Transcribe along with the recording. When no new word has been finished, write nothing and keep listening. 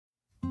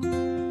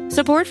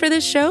Support for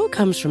this show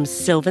comes from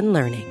Sylvan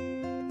Learning.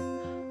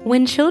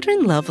 When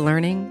children love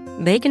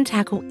learning, they can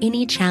tackle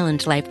any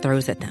challenge life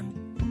throws at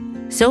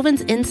them.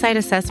 Sylvan's Insight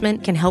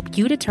Assessment can help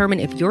you determine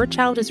if your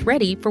child is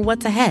ready for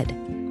what's ahead.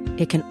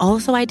 It can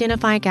also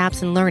identify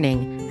gaps in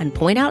learning and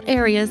point out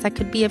areas that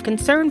could be of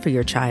concern for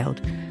your child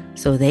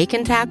so they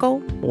can tackle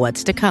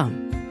what's to come.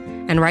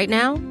 And right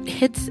now,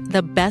 it's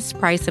the best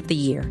price of the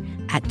year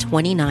at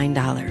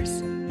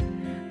 $29.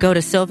 Go to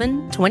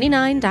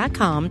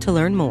sylvan29.com to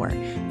learn more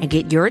and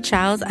get your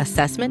child's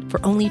assessment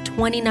for only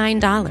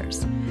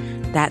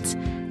 $29. That's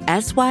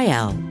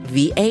SYLVAN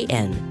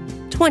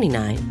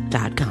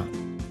 29.com.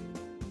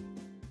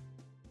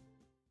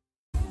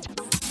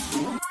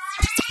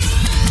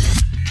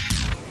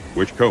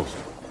 Which coast?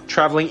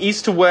 Traveling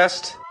east to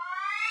west.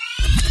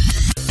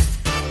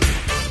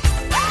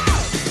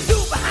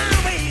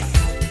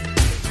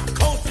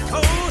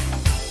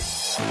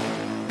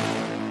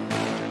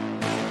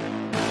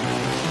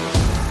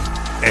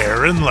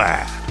 Aaron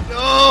Ladd.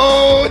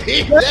 No,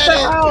 he did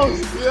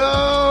it.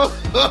 Yo.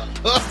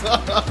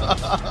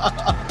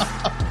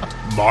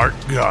 Mark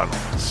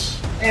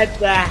Gunnels. At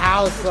the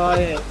house on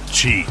it.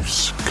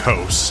 Chiefs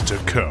coast to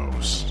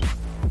coast.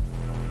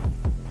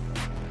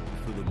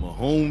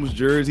 Mahomes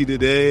jersey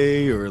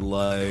today, or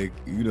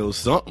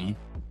something.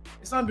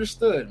 It's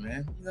understood,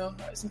 man.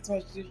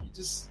 Sometimes you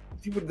just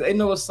people they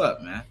know what's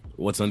up, man.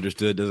 What's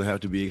understood doesn't have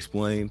to be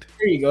explained.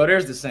 There you go.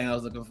 There's the saying I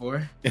was looking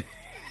for.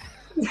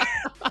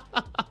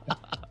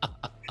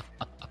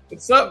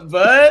 What's up,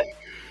 bud?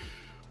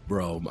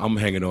 Bro, I'm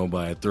hanging on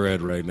by a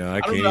thread right now.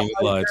 I can't even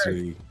lie to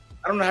you.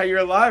 I don't know how you're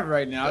alive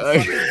right now.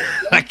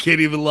 I can't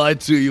even lie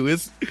to you.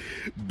 It's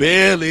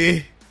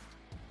barely.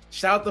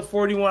 Shout out to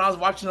 41. I was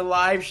watching a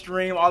live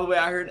stream all the way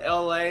out here in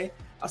LA.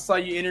 I saw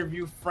you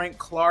interview Frank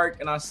Clark,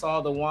 and I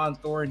saw the Juan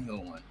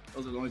Thornhill one.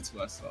 Those are the only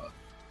two I saw.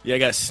 Yeah, I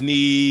got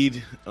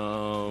Sneed.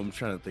 I'm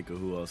trying to think of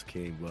who else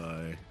came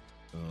by.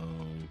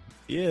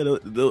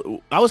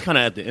 I was kind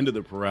of at the end of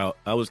the parade.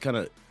 I was kind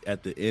of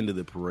at the end of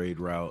the parade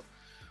route.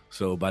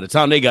 So by the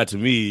time they got to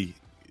me,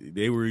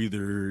 they were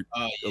either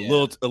a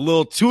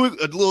little too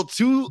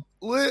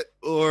lit,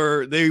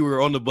 or they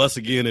were on the bus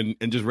again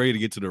and just ready to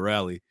get to the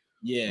rally.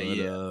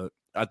 Yeah.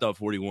 I thought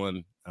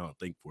 41. I don't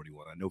think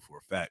 41. I know for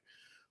a fact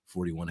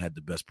 41 had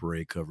the best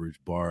parade coverage,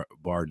 bar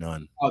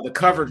none. Oh, the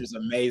coverage is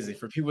amazing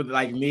for people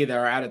like me that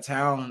are out of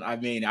town. I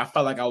mean, I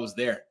felt like I was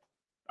there.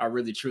 I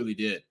really, truly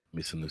did. Let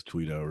me send this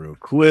tweet out real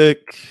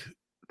quick,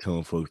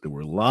 telling folks that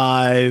we're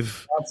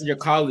live. Shout out to your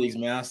colleagues,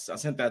 man. I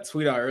sent that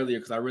tweet out earlier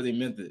because I really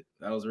meant it.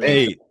 That was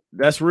really cool.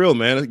 That's real,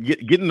 man.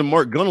 Getting the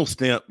Mark Gunnell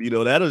stamp,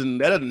 that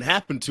doesn't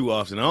happen too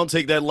often. I don't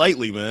take that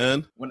lightly,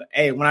 man. When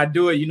I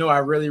do it, I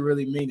really,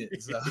 really mean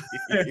it. So.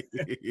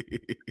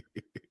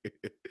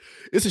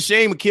 It's a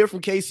shame a kid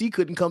from KC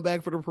couldn't come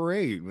back for the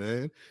parade,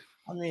 man.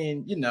 I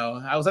mean,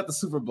 I was at the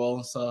Super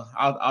Bowl, so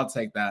I'll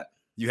take that.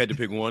 You had to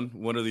pick one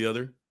or the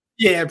other?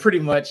 Yeah, pretty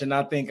much. And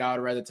I think I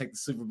would rather take the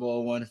Super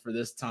Bowl one for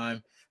this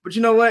time. But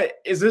you know what?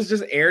 Is this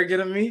just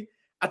arrogant of me?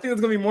 I think there's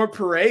gonna be more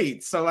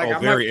parades. So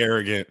I'm very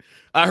arrogant.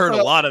 I heard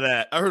a lot of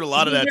that. I heard a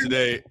lot of that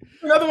today.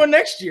 Another one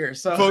next year.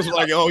 So folks were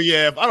like, "Oh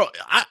yeah, if I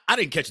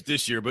didn't catch it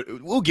this year, but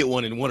we'll get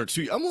one in 1 or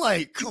 2." I'm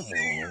like, "Come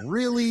on,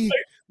 really?"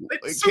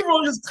 Super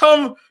Bowl just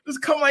come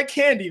like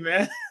candy,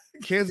 man.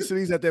 Kansas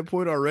City's at that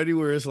point already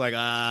where it's like,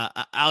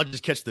 I'll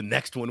just catch the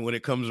next one when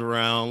it comes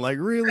around. Like,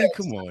 really?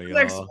 Come on,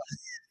 y'all.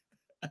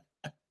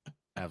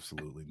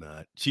 Absolutely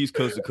not. Chiefs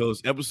Coast to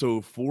Coast,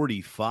 episode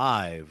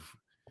 45.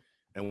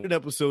 And what an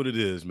episode it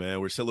is, man.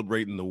 We're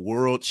celebrating the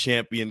world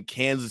champion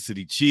Kansas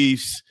City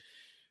Chiefs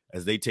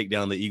as they take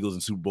down the Eagles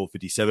in Super Bowl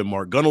 57.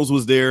 Mark Gunnels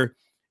was there.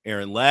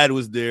 Aaron Ladd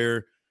was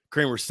there.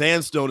 Kramer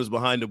Sandstone is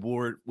behind the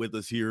board with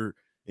us here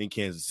in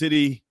Kansas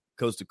City.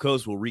 Coast to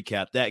Coast, we'll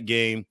recap that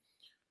game.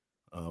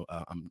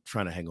 I'm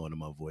trying to hang on to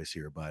my voice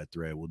here by a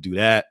thread. We'll do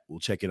that. We'll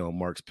check in on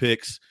Mark's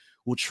picks.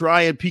 We'll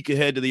try and peek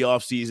ahead to the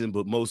offseason,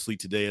 but mostly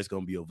today it's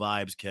going to be a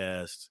vibes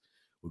cast.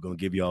 We're going to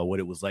give y'all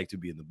what it was like to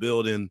be in the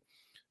building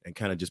and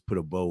kind of just put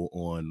a bow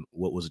on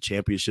what was a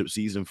championship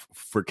season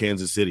for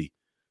Kansas City.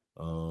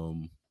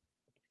 And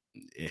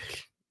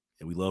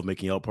we love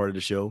making y'all part of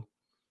the show.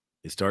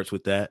 It starts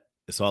with that.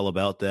 It's all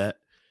about that.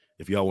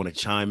 If y'all want to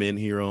chime in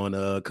here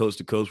on Coast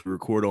to Coast, we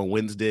record on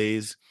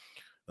Wednesdays.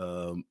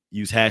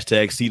 Use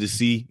hashtag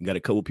C2C. We got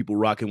a couple people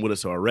rocking with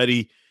us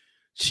already.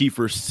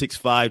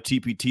 Chiefers65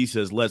 TPT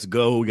says, let's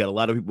go. We got a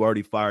lot of people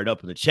already fired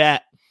up in the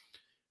chat.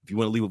 If you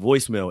want to leave a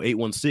voicemail,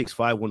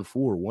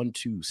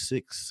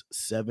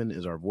 816-514-1267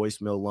 is our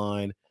voicemail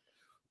line.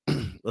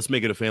 Let's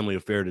make it a family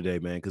affair today,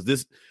 man, because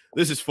this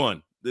is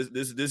fun. This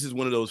is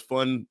one of those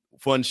fun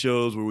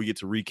shows where we get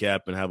to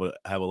recap and have a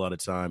lot of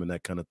time and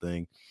that kind of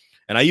thing.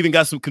 And I even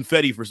got some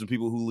confetti for some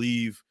people who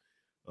leave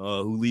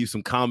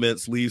some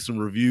comments, leave some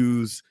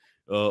reviews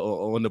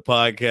on the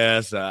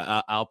podcast.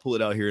 I'll pull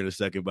it out here in a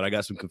second, but I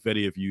got some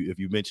confetti if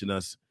you mention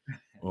us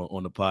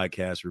on the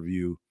podcast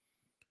review.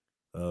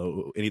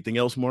 Anything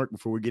else, Mark,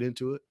 before we get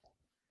into it?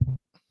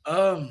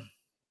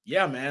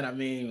 Yeah, man. I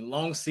mean,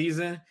 long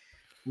season.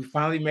 We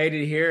finally made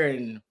it here,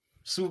 and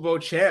Super Bowl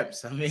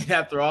champs. I mean,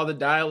 after all the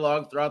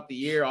dialogue throughout the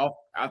year,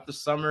 after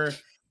summer,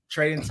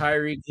 trading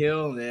Tyreek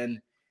Hill, and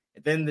then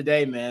at the end of the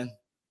day, man,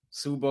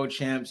 Super Bowl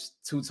champs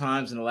 2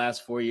 times in the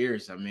last 4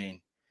 years. I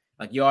mean,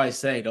 like you always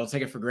say, don't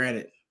take it for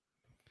granted.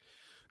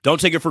 Don't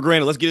take it for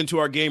granted. Let's get into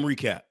our game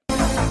recap.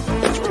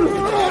 Mahomes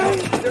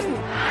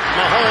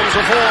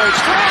avoids,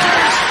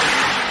 throws.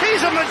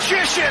 He's a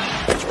magician.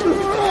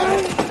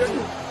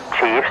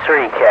 Chiefs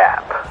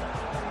recap.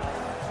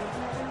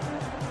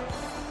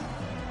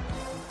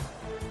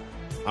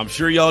 I'm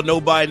sure y'all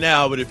know by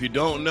now, but if you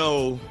don't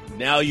know,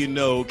 now you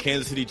know.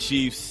 Kansas City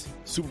Chiefs,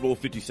 Super Bowl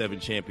 57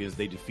 champions.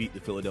 They defeat the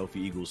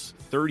Philadelphia Eagles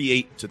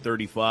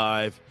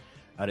 38-35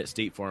 out at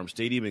State Farm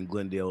Stadium in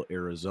Glendale,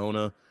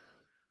 Arizona.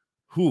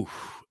 Whew,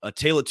 a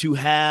tale of two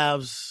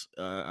halves.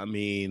 I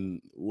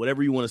mean,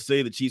 whatever you want to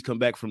say, the Chiefs come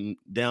back from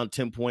down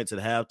 10 points at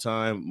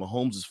halftime.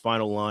 Mahomes'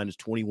 final line is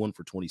 21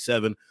 for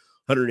 27,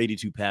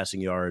 182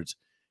 passing yards,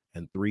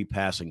 and 3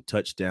 passing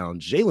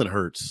touchdowns. Jalen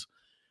Hurts,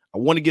 I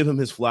want to give him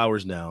his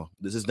flowers now.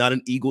 This is not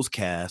an Eagles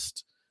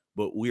cast,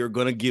 but we are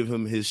going to give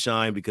him his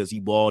shine because he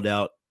balled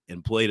out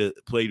and played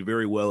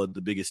very well at the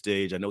biggest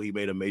stage. I know he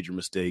made a major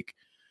mistake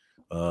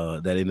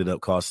that ended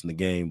up costing the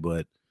game,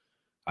 but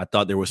I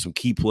thought there were some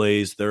key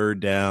plays, third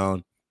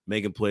down,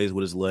 making plays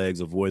with his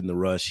legs, avoiding the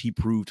rush. He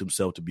proved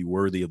himself to be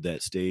worthy of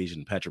that stage,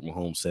 and Patrick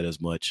Mahomes said as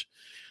much.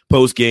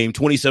 Post-game,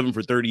 27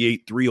 for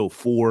 38,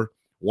 304,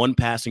 1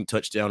 passing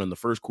touchdown, and the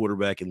first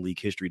quarterback in league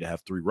history to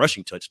have 3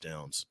 rushing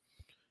touchdowns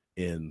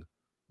in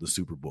the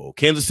Super Bowl.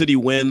 Kansas City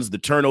wins the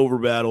turnover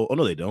battle. Oh,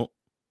 no, they don't.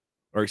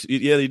 Or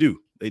yeah, they do.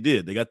 They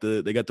did. They got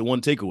the one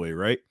takeaway,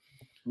 right?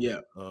 Yeah.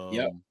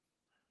 Yep.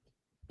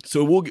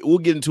 So we'll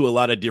get into a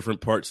lot of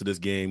different parts of this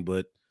game,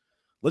 but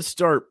let's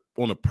start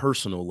on a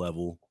personal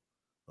level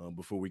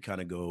before we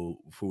kind of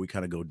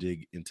go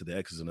dig into the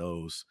X's and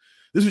O's.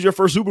 This was your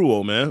first Super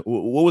Bowl, man.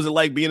 What was it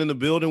like being in the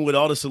building with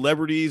all the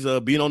celebrities,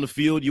 being on the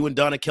field, you and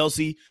Donna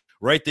Kelsey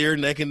right there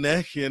neck and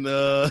neck, and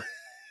what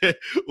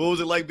was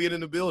it like being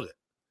in the building?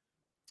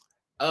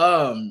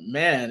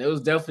 Man, it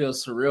was definitely a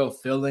surreal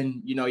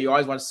feeling. You know, you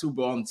always watch Super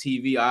Bowl on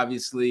TV,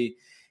 obviously,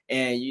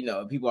 and you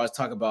know, people always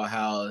talk about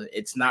how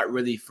it's not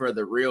really for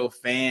the real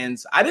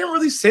fans. I didn't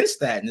really sense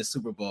that in the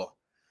Super Bowl.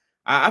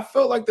 I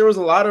felt like there was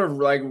a lot of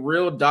like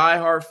real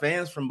diehard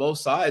fans from both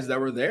sides that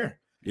were there.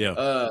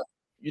 Yeah.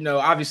 You know,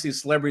 obviously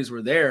celebrities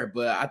were there,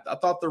 but I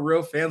thought the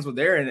real fans were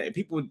there, and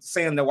people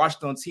saying they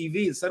watched it on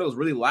TV and said it was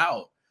really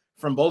loud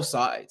from both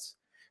sides.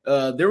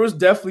 There was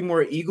definitely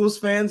more Eagles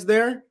fans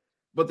there,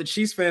 but the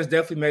Chiefs fans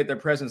definitely made their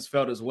presence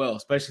felt as well,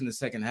 especially in the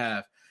second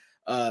half.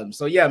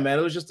 So yeah, man,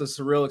 it was just a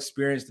surreal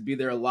experience to be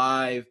there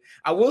live.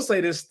 I will say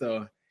this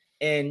though,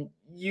 and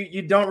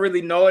you don't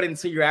really know it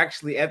until you're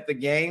actually at the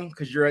game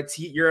because you're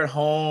at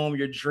home,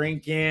 you're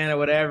drinking or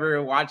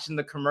whatever, watching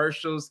the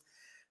commercials.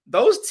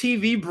 Those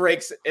TV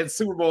breaks at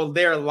Super Bowl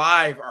there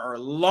live are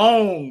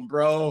long,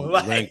 bro.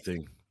 Like,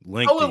 lengthy.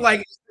 I was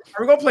like,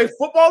 are we gonna play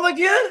football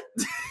again?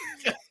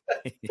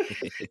 And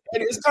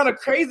it's kind of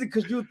crazy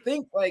because you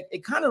think like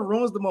it kind of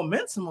ruins the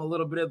momentum a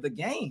little bit of the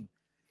game.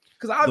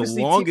 Because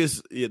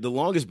obviously the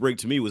longest break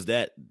to me was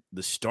that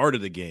the start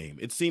of the game.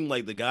 It seemed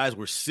like the guys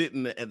were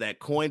sitting at that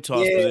coin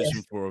toss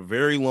position for a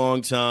very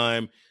long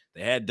time.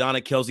 They had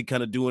Donna Kelsey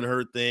kind of doing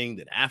her thing.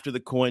 Then after the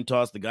coin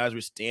toss, the guys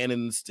were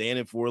standing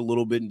for a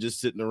little bit and just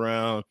sitting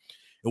around.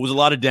 It was a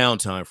lot of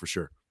downtime for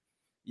sure.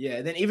 Yeah,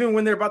 and then even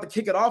when they're about to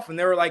kick it off and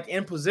they were like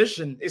in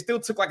position, it still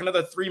took like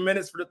another 3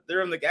 minutes for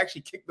them to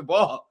actually kick the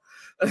ball.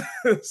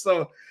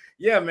 So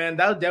yeah, man,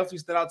 that definitely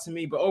stood out to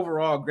me. But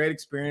overall, great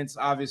experience,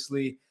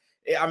 obviously.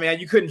 I mean,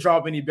 you couldn't draw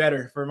up any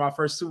better for my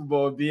first Super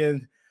Bowl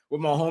being with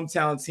my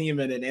hometown team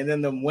and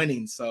then them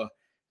winning. So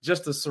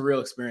just a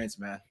surreal experience,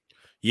 man.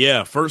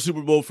 Yeah, first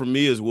Super Bowl for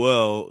me as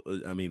well.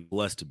 I mean,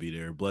 blessed to be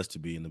there, blessed to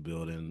be in the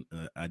building.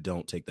 I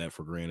don't take that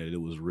for granted.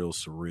 It was real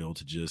surreal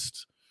to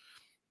just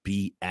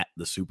be at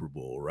the Super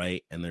Bowl,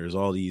 right? And there's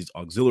all these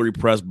auxiliary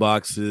press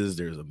boxes.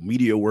 There's a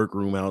media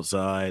workroom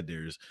outside.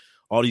 There's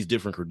all these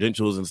different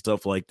credentials and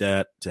stuff like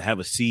that. To have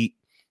a seat,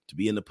 to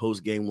be in the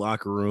post-game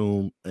locker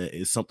room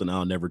is something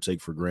I'll never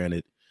take for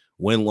granted.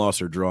 Win,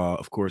 loss, or draw.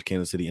 Of course,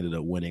 Kansas City ended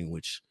up winning,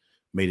 which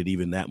made it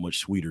even that much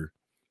sweeter.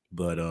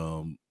 But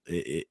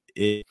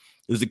it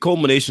was the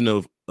culmination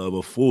of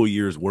a full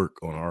year's work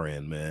on our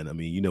end, man. I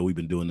mean, you know, we've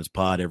been doing this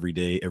pod every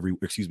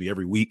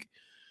week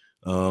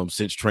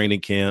since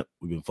training camp.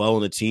 We've been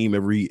following the team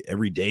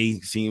every day.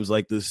 Seems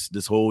like this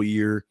whole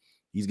year.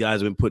 These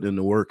guys have been putting in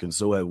the work, and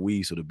so have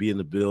we. So to be in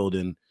the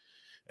building.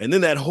 And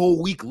then that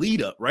whole week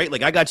lead up, right?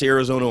 Like I got to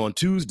Arizona on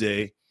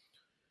Tuesday.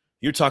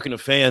 You're talking to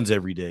fans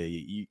every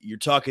day. You're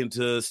talking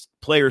to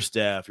player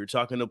staff. You're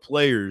talking to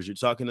players. You're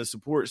talking to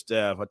support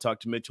staff. I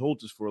talked to Mitch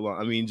Holthus for a long.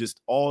 I mean, just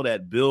all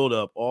that build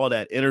up, all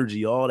that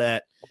energy, all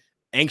that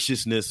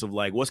anxiousness of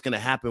like what's going to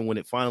happen when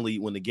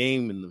the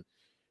game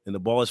and the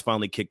ball is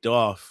finally kicked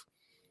off.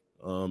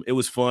 It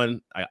was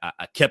fun.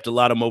 I kept a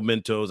lot of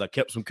mementos. I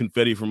kept some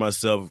confetti for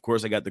myself. Of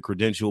course, I got the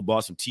credential,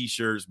 bought some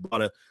T-shirts,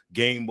 bought a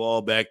game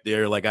ball back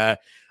there. Like I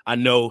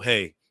know,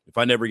 hey, if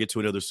I never get to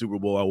another Super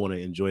Bowl, I want to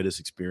enjoy this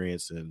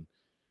experience. And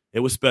It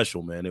was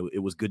special, man. It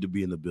was good to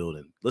be in the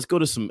building. Let's go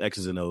to some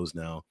X's and O's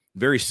now.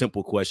 Very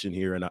simple question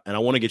here, and I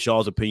want to get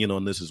y'all's opinion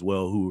on this as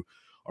well, who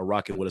are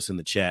rocking with us in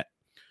the chat.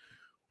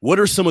 What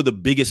are some of the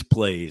biggest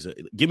plays?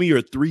 Give me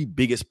your 3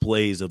 biggest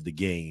plays of the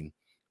game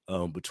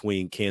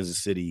between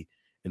Kansas City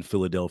and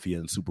Philadelphia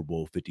in Super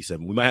Bowl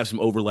 57. We might have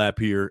some overlap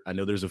here. I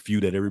know there's a few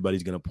that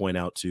everybody's going to point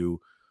out to,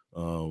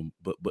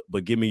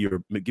 but give me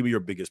your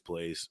biggest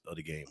plays of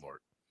the game,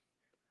 Mark.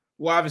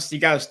 Well, obviously,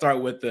 you got to start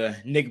with the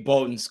Nick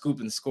Bolton scoop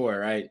and score,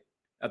 right?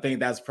 I think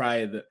that's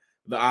probably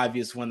the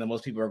obvious one that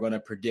most people are going to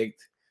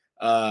predict.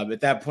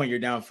 At that point, you're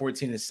down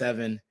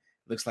 14-7.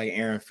 Looks like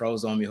Aaron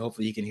froze on me.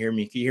 Hopefully, he can hear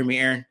me. Can you hear me,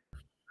 Aaron?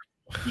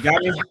 You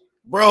got me?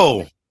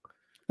 Bro,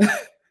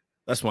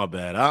 that's my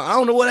bad. I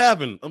don't know what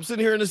happened. I'm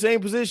sitting here in the same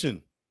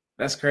position.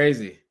 That's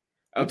crazy.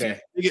 Okay.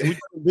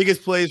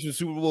 Biggest plays for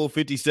Super Bowl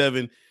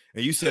 57.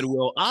 And you said,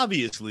 well,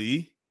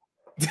 obviously.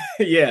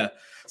 Yeah.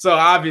 So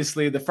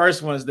obviously the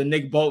first one is the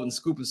Nick Bolton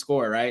scoop and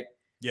score, right?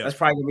 Yeah. That's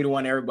probably gonna be the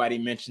one everybody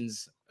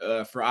mentions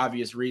for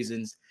obvious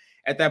reasons.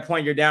 At that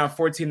point, you're down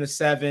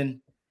 14-7.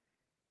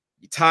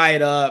 You tie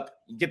it up,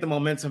 you get the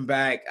momentum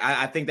back.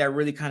 I think that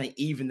really kind of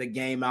evened the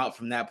game out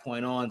from that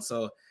point on.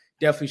 So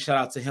definitely shout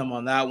out to him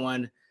on that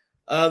one.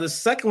 The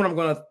second one I'm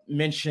going to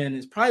mention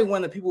is probably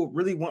one that people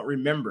really won't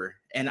remember,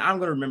 and I'm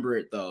going to remember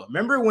it, though.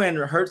 Remember when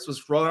Hurts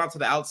was rolling out to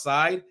the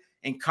outside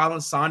and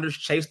Colin Saunders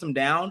chased him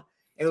down?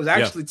 It was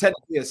actually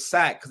technically a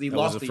sack because he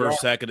lost the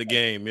first sack of the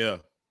game,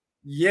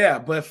 Yeah,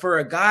 but for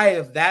a guy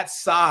of that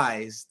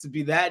size to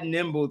be that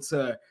nimble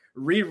to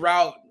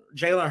reroute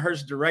Jalen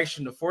Hurts'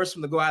 direction to force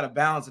him to go out of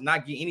bounds and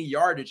not get any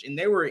yardage, and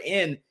they were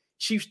in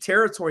Chiefs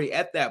territory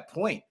at that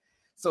point.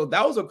 So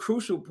that was a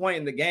crucial point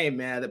in the game,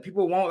 man, that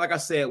people won't, like I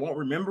said, won't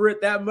remember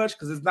it that much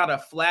because it's not a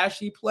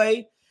flashy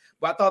play.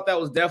 But I thought that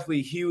was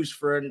definitely huge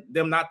for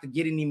them not to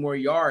get any more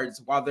yards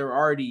while they're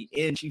already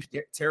in Chiefs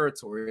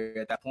territory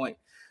at that point.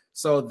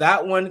 So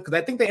that one, because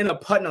I think they ended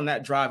up putting on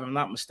that drive, if I'm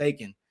not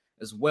mistaken,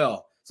 as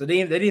well. So they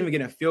didn't even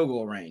get in field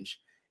goal range.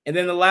 And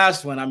then the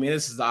last one, I mean,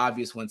 this is the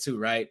obvious one too,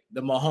 right?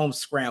 The Mahomes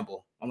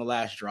scramble on the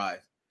last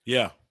drive.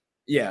 Yeah.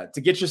 Yeah,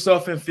 to get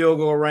yourself in field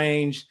goal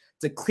range,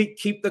 to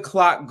keep the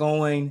clock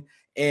going.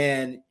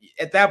 And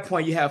at that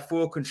point, you have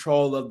full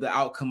control of the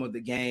outcome of the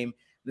game.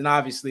 Then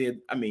obviously,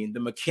 I mean, the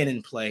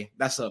McKinnon play,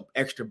 that's an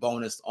extra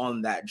bonus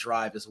on that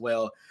drive as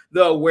well.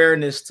 The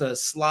awareness to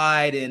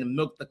slide and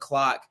milk the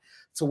clock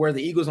to where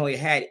the Eagles only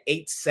had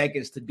 8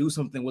 seconds to do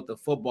something with the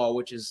football,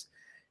 which is,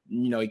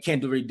 you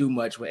can't really do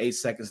much with 8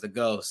 seconds to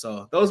go.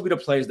 So those would be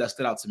the plays that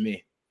stood out to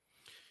me.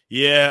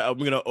 Yeah, I'm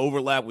going to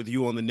overlap with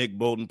you on the Nick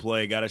Bolton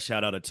play. Got to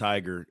shout out a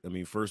Tiger. I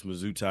mean, first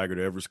Mizzou Tiger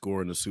to ever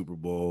score in the Super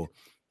Bowl.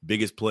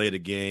 Biggest play of the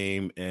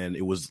game. And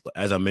it was,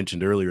 as I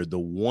mentioned earlier, the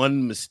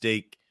one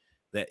mistake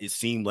that it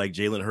seemed like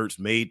Jalen Hurts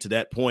made to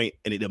that point,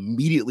 and it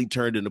immediately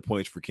turned into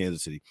points for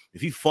Kansas City.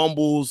 If he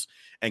fumbles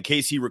and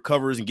KC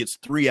recovers and gets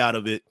 3 out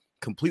of it,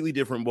 completely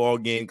different ball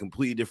game,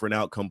 completely different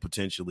outcome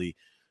potentially.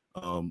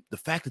 The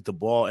fact that the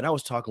ball, and I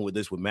was talking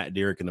with Matt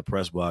Derrick in the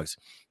press box,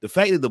 the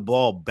fact that the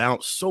ball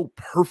bounced so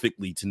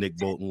perfectly to Nick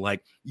Bolton,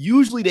 like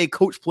usually they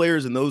coach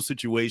players in those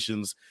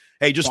situations,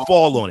 hey, just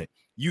fall on it.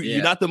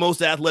 You're not the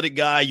most athletic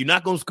guy. You're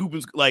not going to scoop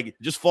and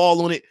just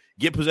fall on it,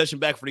 get possession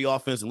back for the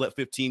offense, and let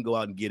 15 go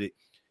out and get it.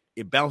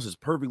 It bounces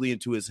perfectly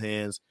into his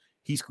hands.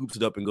 He scoops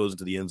it up and goes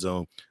into the end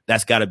zone.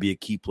 That's got to be a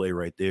key play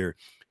right there.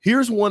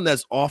 Here's one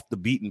that's off the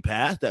beaten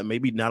path that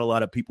maybe not a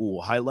lot of people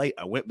will highlight.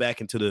 I went back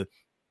into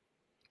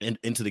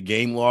the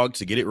game log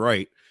to get it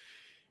right.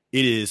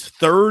 It is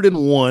 3rd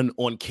and 1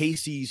 on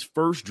KC's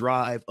first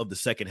drive of the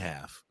second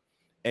half.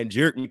 And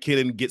Jerick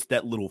McKinnon gets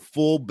that little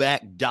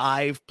fullback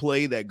dive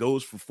play that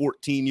goes for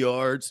 14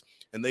 yards,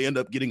 and they end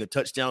up getting a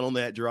touchdown on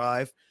that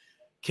drive.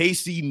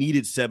 KC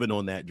needed 7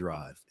 on that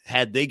drive.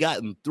 Had they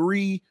gotten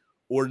 3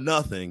 or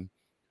nothing,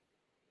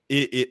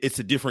 it's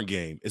a different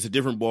game. It's a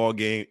different ball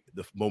game.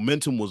 The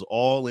momentum was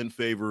all in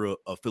favor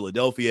of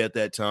Philadelphia at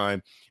that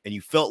time, and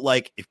you felt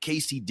like if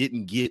KC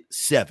didn't get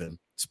 7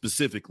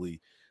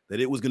 specifically,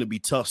 that it was going to be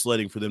tough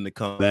sledding for them to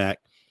come back.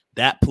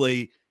 That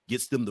play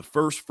gets them the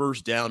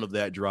first down of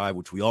that drive,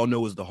 which we all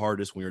know is the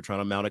hardest when you're trying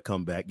to mount a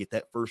comeback. Get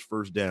that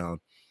first down.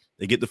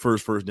 They get the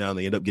first down.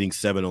 They end up getting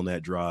 7 on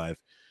that drive.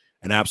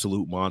 An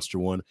absolute monster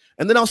one.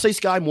 And then I'll say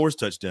Sky Moore's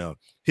touchdown.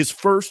 His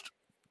first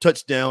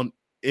touchdown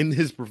in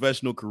his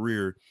professional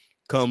career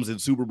comes in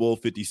Super Bowl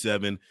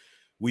 57.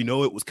 We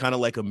know it was kind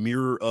of like a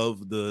mirror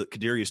of the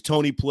Kadarius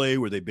Toney play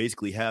where they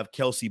basically have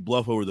Kelsey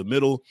bluff over the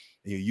middle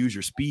and you use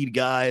your speed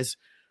guys.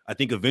 I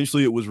think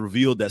eventually it was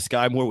revealed that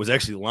Sky Moore was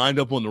actually lined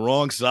up on the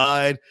wrong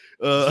side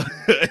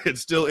and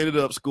still ended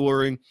up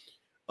scoring.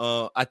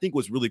 I think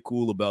what's really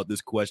cool about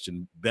this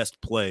question,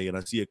 best play, and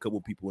I see a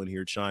couple people in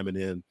here chiming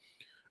in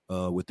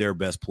with their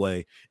best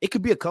play. It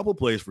could be a couple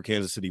plays for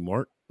Kansas City,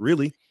 Mark,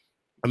 really.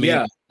 I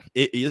mean,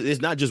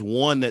 it's not just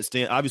one that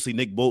stands. Obviously,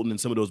 Nick Bolton and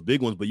some of those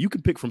big ones, but you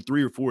can pick from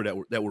 3 or 4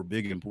 that were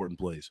big, important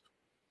plays.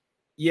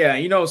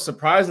 Yeah,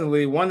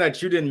 surprisingly, one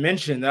that you didn't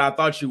mention that I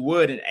thought you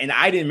would, and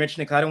I didn't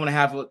mention it because I didn't want to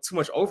have too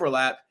much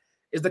overlap,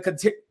 is the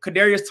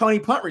Kadarius Toney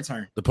punt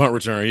return. The punt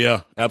return,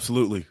 yeah,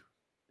 absolutely.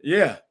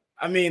 Yeah,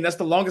 I mean, that's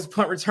the longest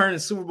punt return in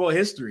Super Bowl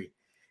history.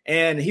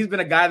 And he's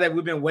been a guy that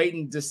we've been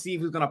waiting to see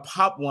who's going to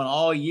pop one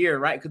all year,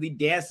 right? Because he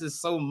dances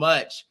so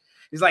much.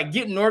 He's like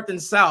getting north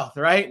and south,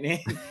 right? And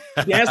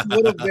he danced a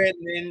little bit,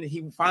 and then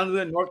he finally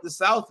went north to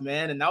south,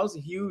 man. And that was a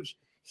huge,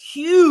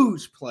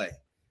 huge play.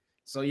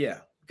 So, yeah.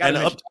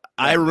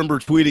 I remember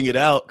tweeting it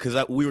out because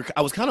I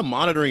was kind of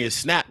monitoring his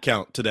snap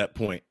count to that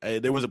point.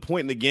 There was a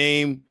point in the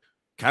game,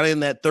 kind of in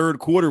that third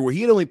quarter, where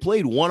he had only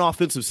played one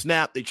offensive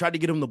snap. They tried to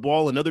get him the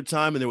ball another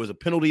time, and there was a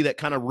penalty that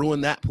kind of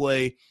ruined that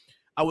play.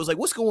 I was like,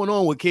 what's going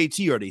on with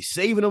KT? Are they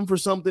saving him for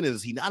something?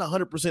 Is he not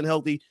 100%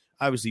 healthy?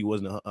 Obviously, he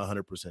wasn't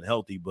 100%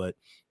 healthy, but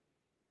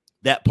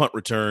that punt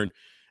return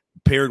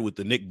paired with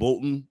the Nick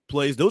Bolton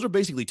plays, those are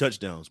basically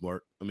touchdowns,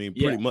 Mark. I mean,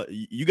 pretty much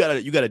you got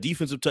a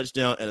defensive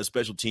touchdown and a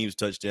special teams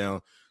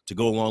touchdown to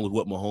go along with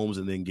what Mahomes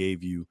and then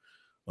gave you.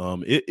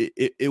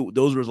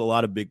 Those were a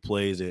lot of big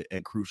plays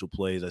and crucial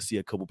plays. I see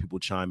a couple people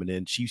chiming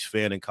in. Chiefs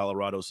fan in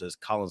Colorado says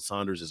Colin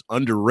Saunders is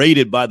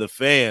underrated by the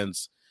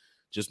fans.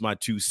 Just my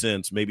 2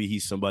 cents. Maybe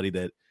he's somebody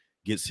that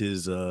gets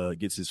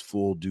his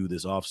full due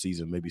this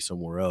offseason, maybe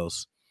somewhere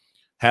else.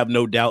 Have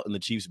no doubt in the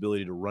Chiefs'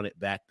 ability to run it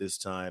back this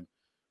time.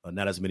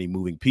 Not as many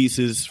moving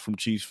pieces from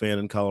Chiefs fan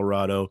in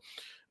Colorado.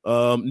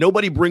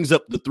 Nobody brings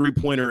up the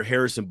 3-pointer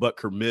Harrison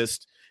Butker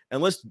missed.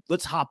 And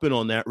let's hop in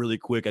on that really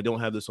quick. I don't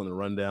have this on the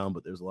rundown,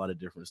 but there's a lot of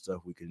different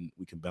stuff we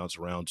can bounce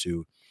around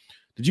to.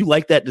 Did you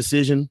like that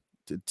decision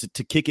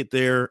to kick it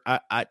there?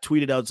 I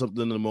tweeted out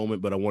something in the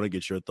moment, but I want to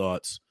get your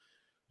thoughts.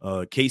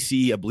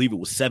 KC, I believe it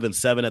was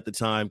 7-7 at the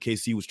time.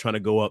 KC was trying to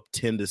go up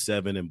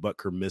 10-7, and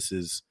Butker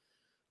misses.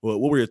 Well,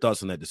 what were your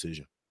thoughts on that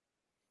decision?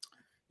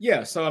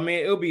 Yeah, so I mean,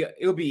 it'll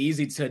be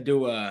easy to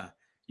do a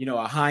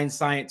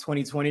hindsight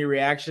 2020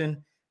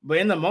 reaction, but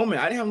in the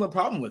moment, I didn't have no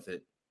problem with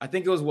it. I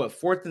think it was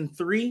 4th and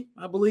 3,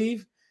 I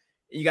believe.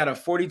 You got a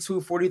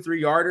 43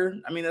 yarder.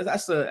 I mean,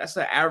 that's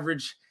an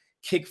average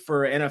kick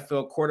for an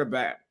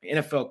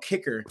NFL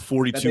kicker.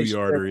 42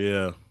 yarder,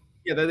 yeah.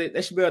 Yeah,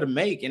 they should be able to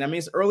make. And I mean,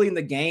 it's early in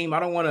the game. I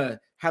don't want to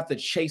have to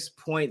chase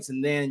points,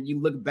 and then you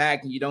look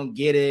back and you don't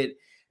get it,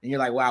 and you're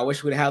like, wow, I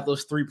wish we'd have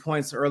those 3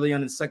 points early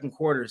on in the second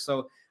quarter.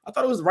 So I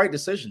thought it was the right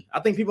decision.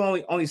 I think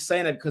people only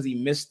saying that because he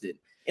missed it.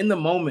 In the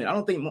moment, I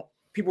don't think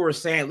people were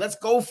saying, let's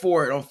go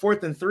for it on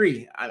 4th and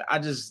 3. I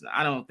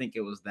don't think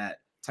it was that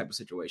type of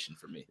situation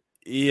for me.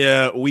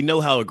 Yeah, we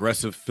know how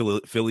aggressive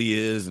Philly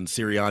is, and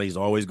Sirianni's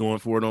always going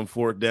for it on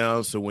 4th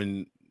down. So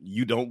when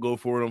you don't go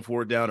for it on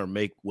 4th down or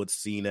make what's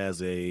seen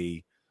as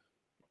I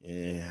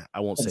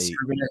won't say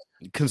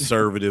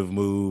conservative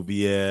move.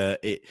 Yeah.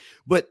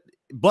 But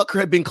Butker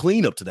had been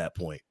clean up to that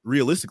point.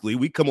 Realistically,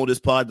 we come on this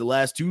pod the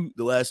last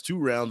two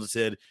rounds and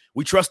said,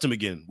 we trust him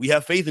again. We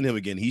have faith in him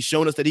again. He's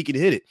shown us that he can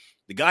hit it.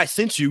 The guy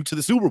sent you to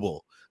the Super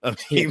Bowl. I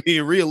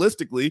mean,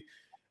 realistically,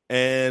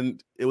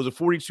 and it was a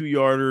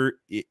 42-yarder.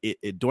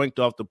 It doinked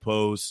off the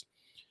post.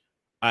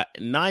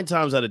 9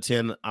 times out of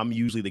 10, I'm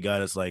usually the guy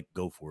that's like,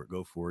 go for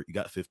it. You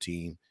got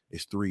 15.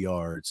 It's 3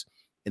 yards.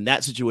 In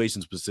that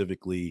situation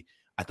specifically,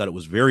 I thought it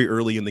was very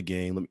early in the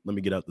game. Let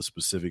me get out the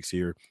specifics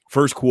here.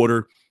 First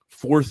quarter,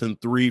 4th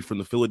and 3 from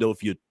the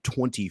Philadelphia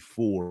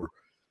 24.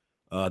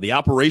 The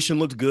operation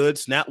looked good.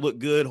 Snap looked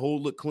good.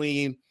 Hold looked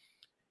clean.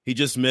 He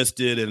just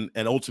missed it,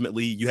 and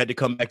ultimately you had to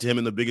come back to him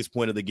in the biggest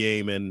point of the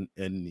game, and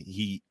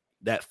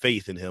that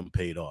faith in him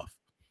paid off.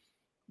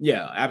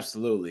 Yeah,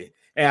 absolutely.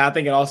 And I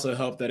think it also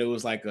helped that it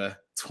was like a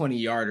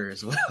 20-yarder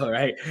as well,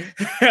 right?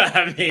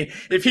 I mean,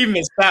 if he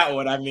missed that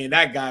one, I mean,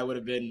 that guy would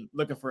have been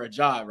looking for a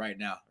job right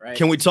now, right?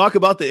 Can we talk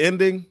about the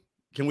ending?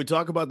 A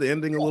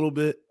little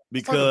bit?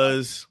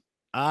 Because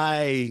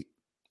I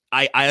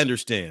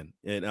understand,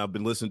 and I've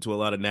been listening to a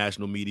lot of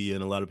national media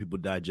and a lot of people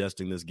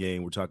digesting this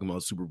game. We're talking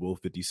about Super Bowl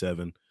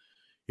 57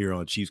 here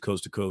on Chiefs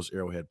Coast to Coast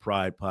Arrowhead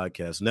Pride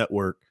Podcast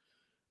Network.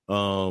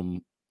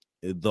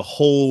 The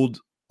hold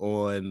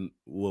on,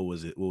 what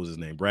was his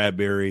name?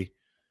 Bradbury.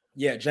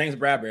 Yeah, James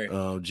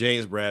Bradbury.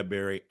 James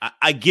Bradbury.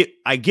 I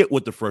get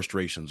what the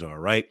frustrations are,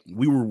 right?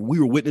 We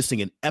were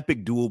witnessing an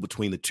epic duel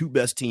between the two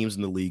best teams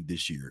in the league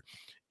this year.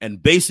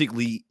 And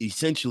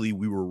essentially,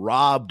 we were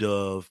robbed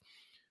of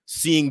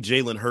seeing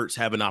Jalen Hurts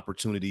have an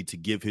opportunity to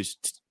give his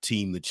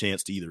team the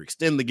chance to either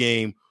extend the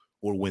game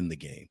or win the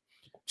game.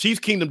 Chiefs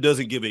Kingdom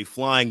doesn't give a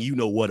flying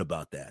you-know-what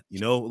about that.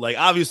 Like,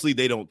 obviously,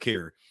 they don't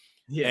care.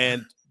 Yeah.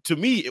 And to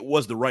me, it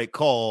was the right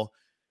call.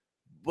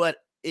 But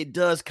it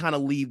does kind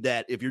of leave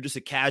that if you're just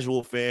a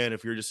casual fan,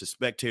 if you're just a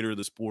spectator of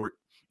the sport,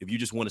 if you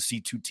just want to see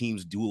two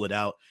teams duel it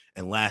out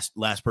and last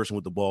person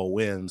with the ball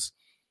wins,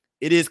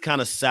 it is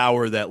kind of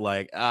sour that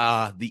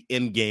the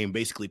end game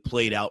basically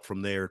played out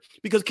from there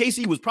because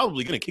KC was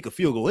probably going to kick a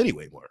field goal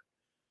anyway, Mark.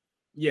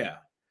 Yeah.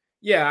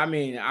 Yeah. I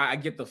mean, I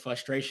get the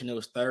frustration. It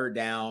was 3rd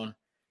down.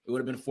 It would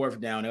have been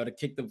 4th down. They would have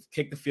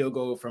kicked the field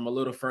goal from a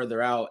little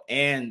further out,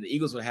 and the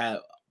Eagles would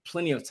have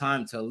plenty of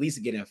time to at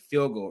least get in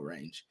field goal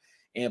range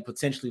and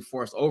potentially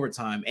force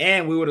overtime.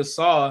 And we would have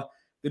saw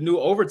the new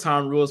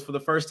overtime rules for the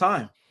first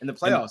time in the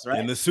playoffs,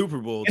 right? In the Super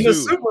Bowl, the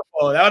Super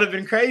Bowl. That would have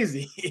been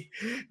crazy.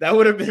 That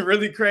would have been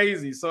really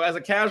crazy. So as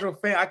a casual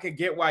fan, I could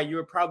get why you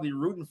were probably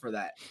rooting for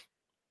that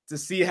to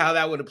see how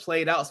that would have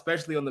played out,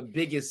 especially on the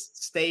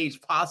biggest stage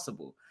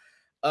possible.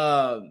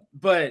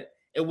 But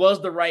it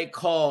was the right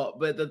call.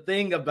 But the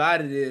thing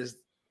about it is,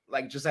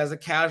 like, just as a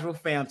casual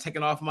fan, I'm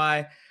taking off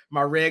my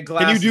red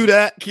glasses. Can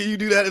you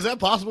do that? Is that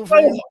possible for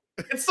you?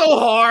 It's so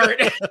hard.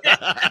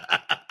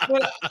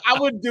 But I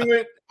would do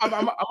it.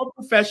 I'm a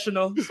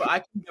professional, so I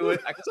can do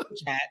it. I can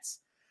switch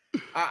hats.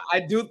 I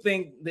do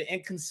think the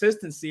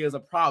inconsistency is a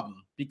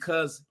problem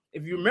because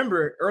if you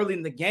remember early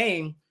in the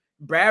game,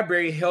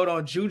 Bradbury held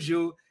on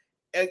Juju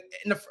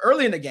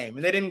early in the game,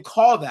 and they didn't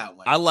call that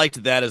one. I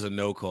liked that as a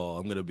no call.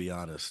 I'm going to be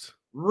honest.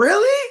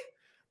 Really?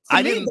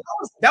 I didn't.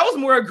 That was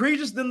more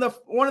egregious than the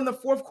one in the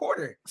fourth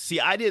quarter. See,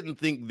 I didn't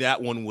think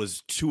that one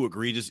was too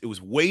egregious. It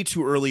was way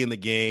too early in the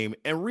game,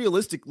 and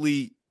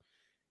realistically,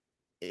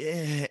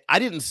 I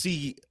didn't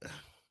see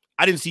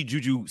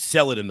Juju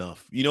sell it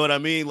enough. You know what I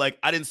mean? Like,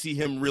 I didn't see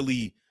him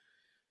really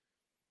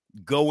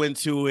go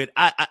into it.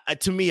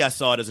 To me, I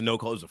saw it as a no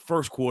call. It was the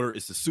first quarter.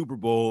 It's the Super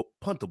Bowl.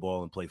 Punt the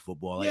ball and play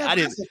football. Like,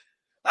 yeah,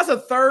 that's a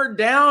third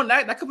down.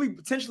 That could be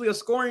potentially a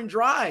scoring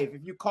drive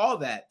if you call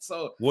that.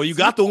 So, well, you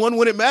got the one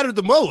when it mattered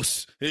the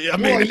most. I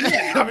mean,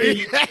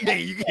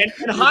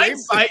 in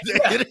hindsight,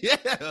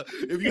 yeah.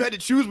 If you had to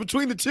choose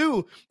between the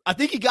two, I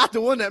think he got the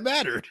one that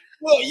mattered.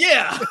 Well,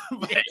 yeah,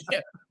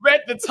 but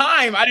at the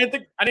time, I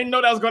didn't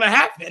know that was going to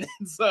happen.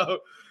 So,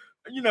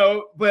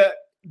 but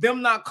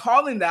them not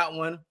calling that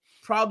one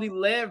probably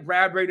led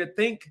Bradbury to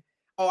think,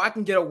 oh, I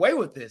can get away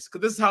with this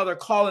because this is how they're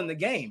calling the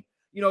game.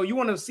 You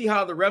want to see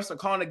how the refs are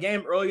calling the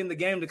game early in the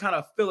game to kind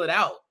of fill it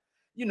out,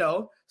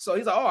 So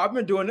he's like, oh, I've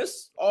been doing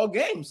this all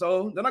game.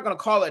 So they're not going to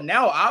call it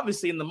now,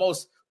 obviously, in the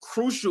most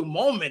crucial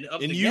moment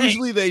of the game. And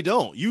usually they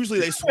don't.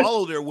 Usually they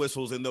swallow their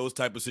whistles in those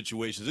type of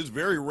situations. It's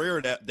very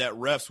rare that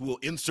refs will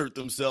insert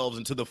themselves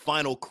into the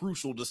final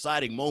crucial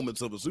deciding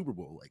moments of a Super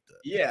Bowl like that.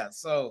 Yeah,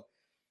 so,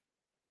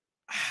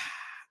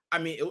 I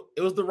mean,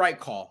 it was the right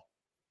call.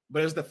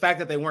 But it was the fact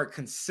that they weren't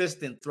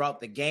consistent throughout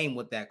the game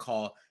with that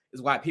call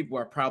is why people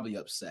are probably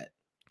upset.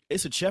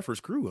 It's a Cheffers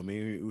crew. I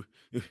mean,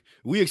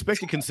 we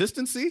expected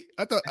consistency.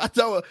 I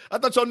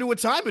thought y'all knew what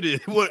time it is.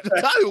 What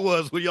time it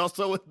was when y'all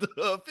saw what the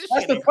officiating.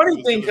 That's the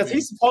funny thing because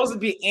he's supposed to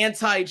be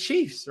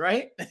anti-Chiefs,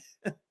 right?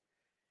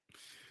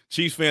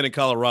 Chiefs fan in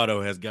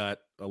Colorado has got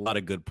a lot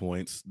of good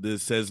points.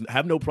 This says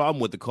have no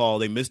problem with the call.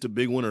 They missed a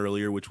big one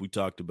earlier, which we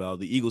talked about.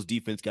 The Eagles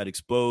defense got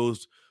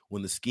exposed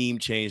when the scheme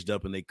changed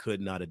up and they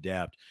could not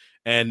adapt.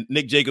 And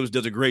Nick Jacobs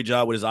does a great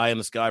job with his eye in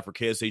the sky for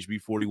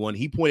KSHB 41.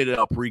 He pointed it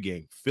out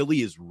pregame.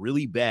 Philly is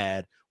really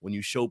bad when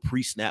you show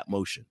pre-snap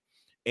motion.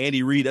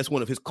 Andy Reid, that's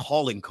one of his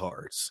calling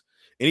cards.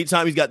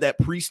 Anytime he's got that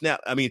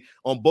pre-snap, I mean,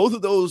 on both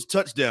of those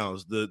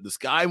touchdowns, the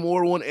Sky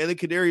Moore one and the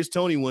Kadarius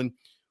Toney one,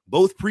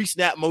 both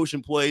pre-snap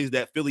motion plays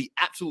that Philly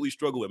absolutely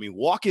struggle with. I mean,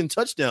 walk-in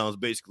touchdowns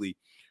basically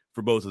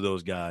for both of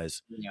those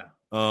guys. Yeah.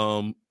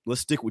 Let's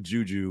stick with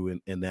Juju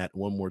and that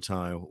one more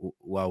time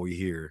while we're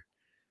here.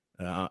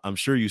 I'm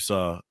sure you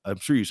saw the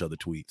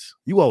tweets.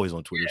 You always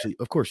on Twitter, so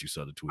of course you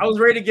saw the tweets. I was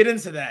ready to get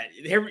into that.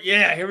 Here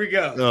we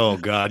go. Oh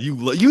God,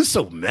 you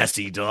so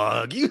messy,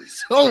 dog. You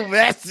so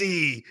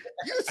messy.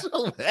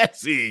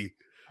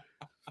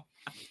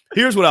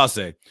 Here's what I'll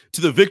say: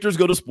 to the victors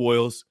go the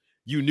spoils.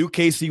 You knew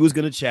KC was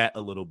going to chat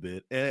a little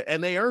bit,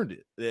 and they earned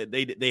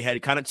it. They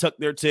had kind of tucked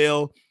their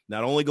tail,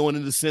 not only going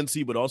into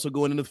Cincy, but also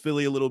going into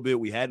Philly a little bit.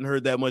 We hadn't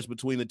heard that much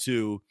between the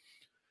two.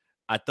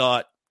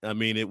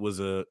 It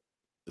was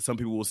some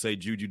people will say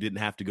Juju didn't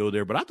have to go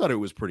there, but I thought it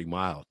was pretty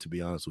mild, to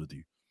be honest with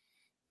you.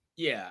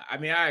 Yeah, I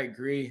mean, I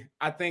agree.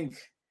 I think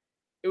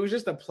it was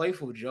just a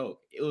playful joke.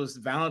 It was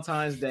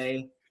Valentine's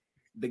Day.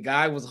 The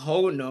guy was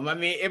holding him. I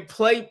mean, it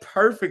played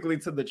perfectly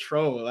to the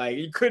troll. Like,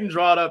 you couldn't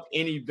draw it up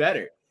any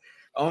better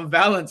on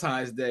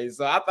Valentine's Day.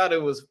 So I thought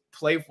it was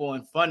playful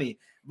and funny.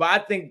 But I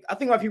think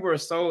why people are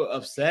so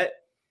upset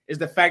is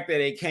the fact that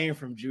it came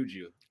from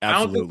Juju.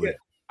 Absolutely.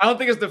 I don't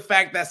think it's the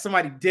fact that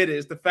somebody did it.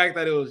 It's the fact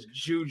that it was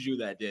Juju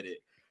that did it.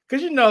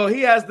 Because,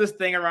 he has this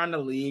thing around the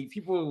league.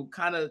 People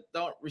kind of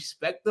don't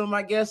respect him,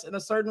 I guess, in a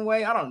certain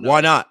way. I don't know.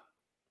 Why not?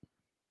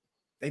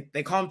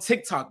 They call him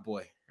TikTok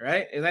boy,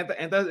 right? Isn't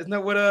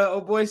that what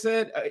old boy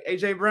said?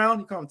 AJ Brown,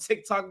 he called him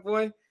TikTok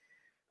boy.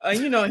 He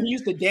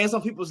used to dance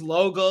on people's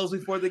logos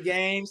before the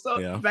game. So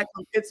yeah. Back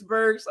from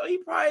Pittsburgh. So he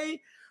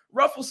probably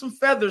ruffled some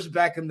feathers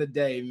back in the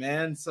day,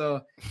 man. So,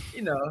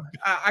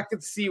 I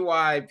could see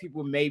why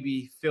people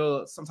maybe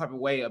feel some type of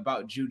way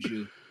about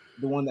Juju,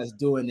 the one that's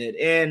doing it.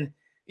 And,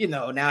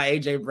 now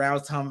AJ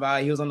Brown's talking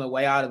about he was on the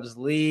way out of his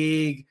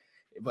league,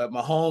 but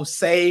Mahomes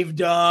saved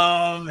him.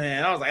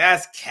 And I was like,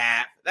 that's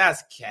cap.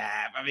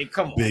 I mean,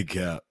 come on. Big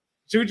cap.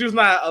 Juju's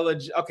not a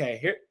legit. Okay,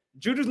 here.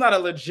 Juju's not a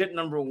legit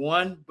number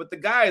one, but the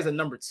guy is a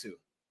number two.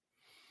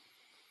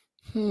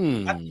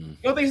 You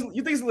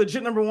think he's a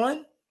legit number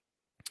one?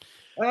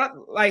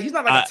 Like, he's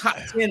not like a top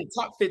 10,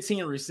 top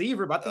 15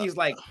 receiver, but I think he's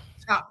like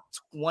top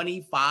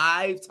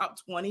 25, top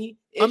 20.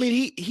 I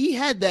mean, he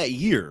had that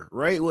year,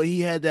 right? Well,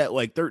 he had that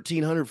like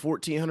 1,300,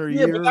 1,400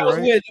 year. But that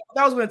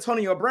was with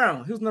Antonio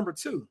Brown. He was number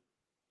two.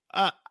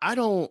 I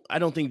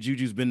don't think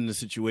Juju's been in a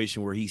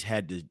situation where he's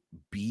had to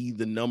be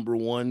the number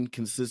one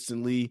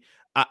consistently.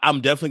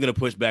 I'm definitely going to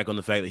push back on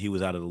the fact that he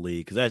was out of the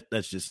league because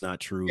that's just not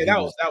true. Yeah,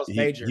 that was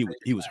major.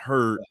 He was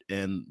hurt,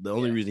 and the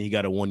only reason he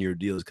got a 1-year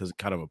deal is because it's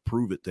kind of a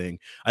prove it thing.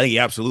 I think he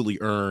absolutely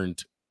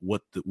earned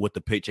what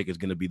the paycheck is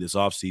going to be this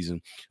offseason.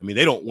 I mean,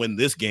 they don't win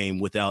this game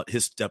without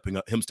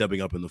him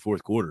stepping up in the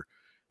fourth quarter.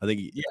 I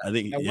think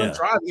one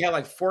drive he had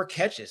like 4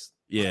 catches.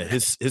 Yeah,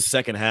 his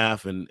second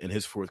half and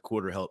his fourth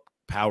quarter helped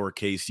power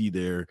KC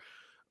there.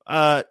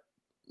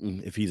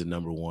 If he's a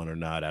number one or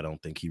not, I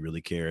don't think he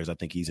really cares. I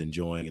think he's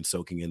enjoying and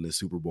soaking in the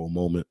Super Bowl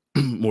moment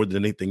more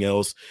than anything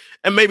else.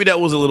 And maybe that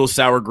was a little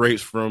sour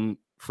grapes from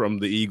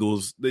the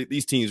Eagles.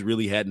 These teams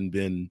really hadn't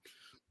been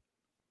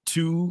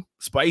too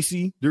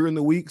spicy during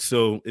the week,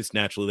 so it's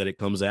natural that it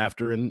comes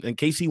after. And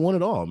KC won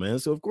it all, man.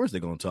 So of course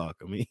they're gonna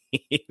talk. I mean,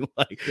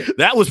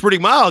 that was pretty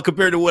mild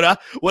compared to what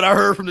I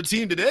heard from the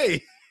team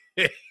today.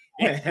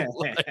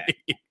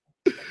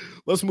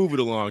 Let's move it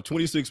along.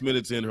 26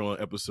 minutes in here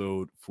on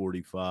episode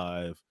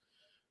 45.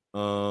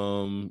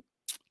 The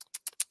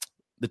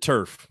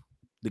turf,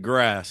 the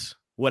grass.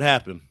 What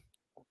happened?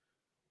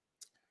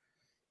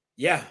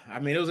 Yeah, I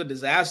mean, it was a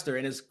disaster,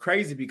 and it's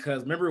crazy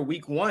because remember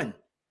week 1,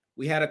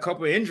 we had a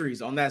couple of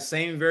injuries on that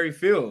same very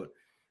field.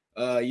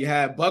 You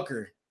had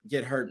Bucker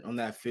get hurt on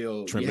that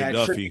field. Trent you had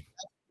McDuffie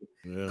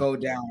go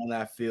down on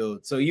that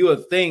field. So you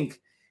would think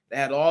they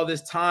had all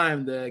this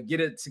time to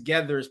get it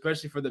together,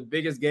 especially for the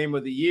biggest game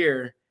of the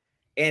year.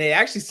 And it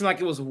actually seemed like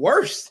it was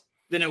worse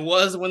than it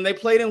was when they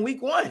played in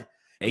week 1.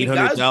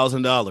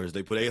 $800,000.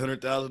 They put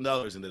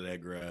 $800,000 into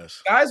that grass.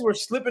 Guys were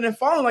slipping and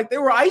falling like they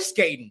were ice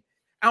skating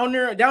down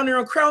there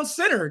on Crown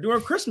Center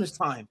during Christmas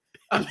time.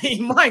 I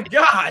mean, my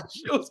gosh,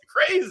 it was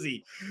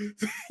crazy.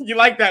 You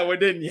liked that one,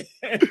 didn't you?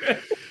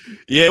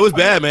 Yeah, it was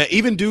bad, man.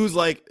 Even dudes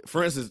like,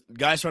 for instance,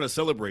 guys trying to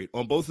celebrate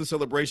on both the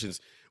celebrations.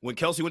 When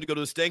Kelsey went to go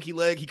to the stanky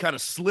leg, he kind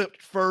of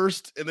slipped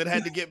first and then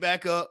had to get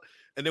back up.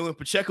 And then when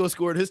Pacheco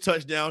scored his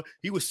touchdown,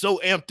 he was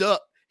so amped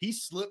up, he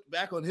slipped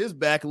back on his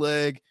back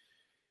leg.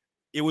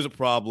 It was a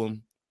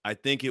problem. I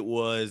think it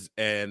was,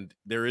 and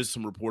there is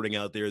some reporting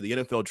out there. The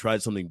NFL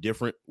tried something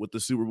different with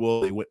the Super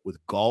Bowl. They went with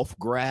golf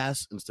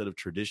grass instead of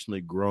traditionally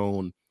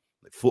grown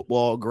like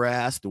football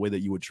grass, the way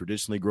that you would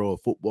traditionally grow a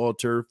football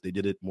turf. They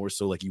did it more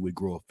so like you would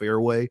grow a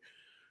fairway.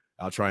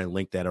 I'll try and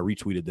link that. I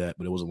retweeted that,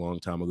 but it was a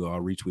long time ago.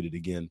 I'll retweet it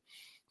again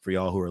for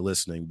y'all who are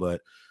listening. But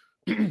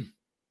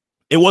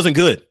it wasn't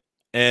good.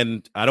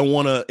 And I don't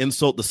want to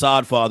insult the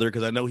sod father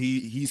because I know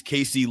he's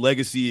KC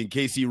legacy and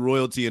KC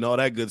royalty and all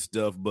that good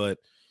stuff, but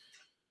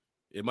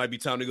it might be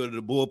time to go to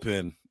the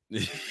bullpen.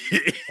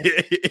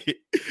 it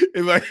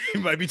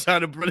might be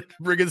time to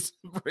bring us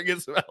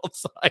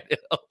outside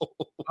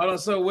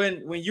help. So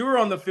when you were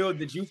on the field,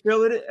 did you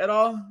feel it at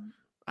all?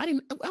 I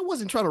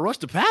wasn't trying to rush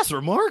the passer,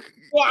 Mark.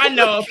 Well, I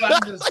know,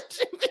 but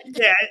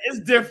yeah,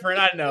 it's different.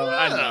 I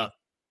know.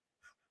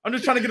 I'm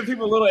just trying to give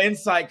people a little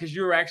insight because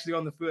you were actually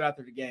on the field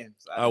after the game.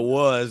 So I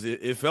was.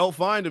 It felt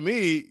fine to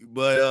me,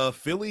 but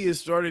Philly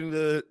is starting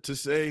to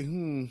say,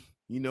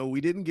 we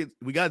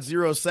got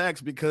 0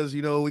 sacks because,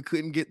 we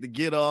couldn't get the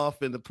get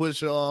off and the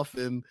push off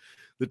and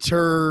the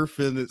turf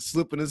and the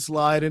slipping and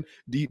sliding.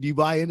 Do you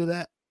buy into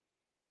that?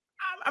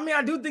 I mean,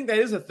 I do think that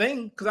is a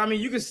thing because, I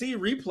mean, you can see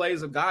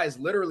replays of guys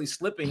literally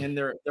slipping in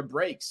their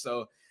breaks.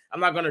 So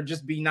I'm not going to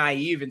just be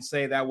naive and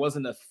say that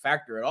wasn't a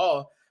factor at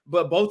all,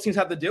 but both teams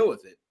have to deal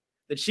with it.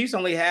 The Chiefs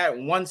only had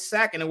 1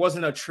 sack, and it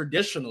wasn't a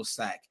traditional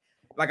sack.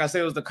 Like I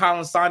said, it was the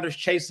Colin Saunders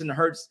chasing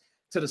Hurts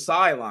to the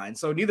sideline.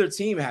 So neither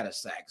team had a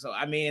sack. So,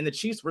 I mean, and the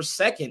Chiefs were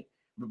second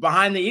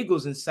behind the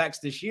Eagles in sacks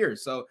this year.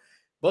 So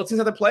both teams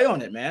had to play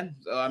on it, man.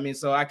 So, I mean,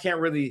 so I can't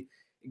really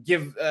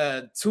give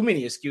too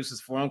many excuses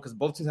for them because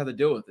both teams have to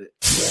deal with it.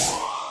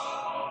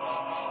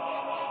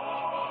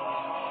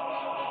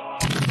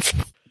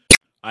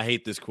 I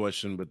hate this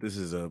question, but this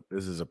is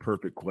a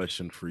perfect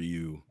question for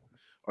you.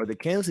 Are the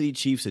Kansas City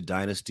Chiefs a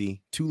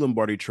dynasty? 2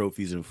 Lombardi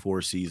trophies in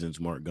 4 seasons,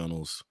 Mark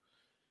Gunnels.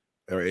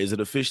 Or is it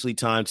officially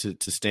time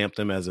to stamp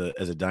them as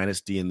a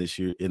dynasty in this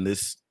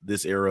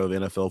era of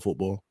NFL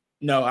football?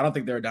 No, I don't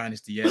think they're a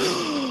dynasty yet.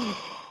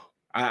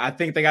 I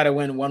think they got to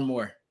win 1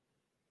 more.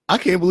 I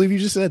can't believe you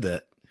just said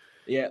that.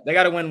 Yeah, they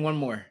got to win 1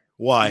 more.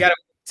 Why?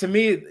 To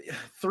me,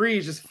 3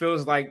 just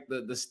feels like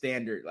the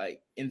standard. Like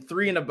in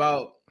 3 in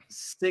about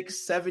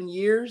 6-7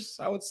 years,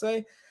 I would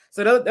say.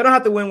 So they don't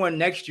have to win 1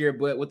 next year,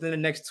 but within the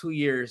next 2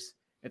 years,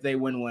 if they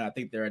win 1, I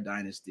think they're a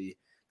dynasty.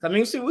 I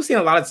mean, we've seen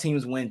a lot of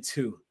teams win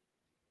 2,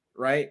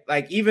 right?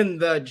 Like even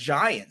the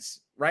Giants,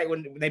 right?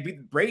 When they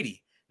beat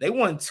Brady, they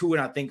won 2 in,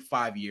 I think,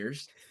 5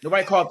 years.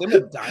 Nobody called them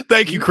a dynasty.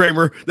 Thank you,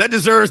 Kramer. That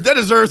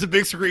deserves a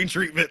big screen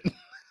treatment.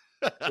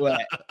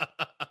 What?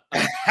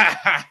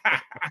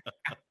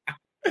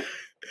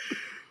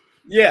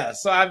 Yeah,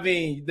 so I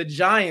mean, the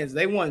Giants,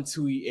 they won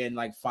 2 in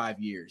like 5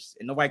 years,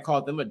 and nobody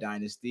called them a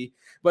dynasty.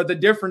 But the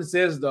difference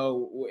is,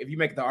 though, if you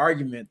make the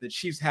argument, the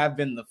Chiefs have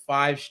been the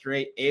 5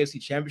 straight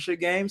AFC Championship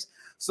games.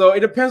 So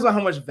it depends on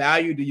how much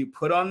value do you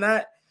put on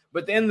that.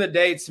 But at the end of the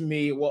day, to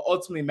me, what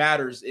ultimately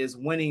matters is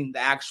winning the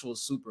actual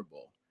Super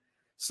Bowl.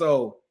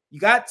 So You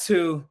got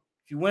two.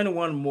 If you win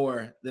one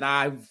more, then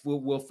I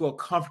will feel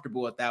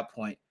comfortable at that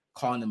point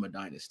calling them a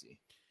dynasty.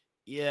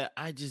 Yeah,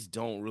 I just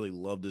don't really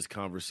love this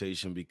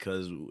conversation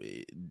because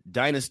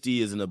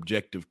dynasty is an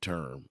objective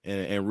term,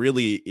 and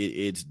really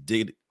it's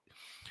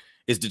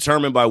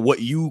determined by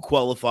what you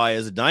qualify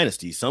as a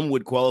dynasty. Some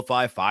would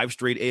qualify 5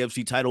 straight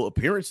AFC title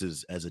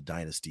appearances as a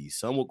dynasty.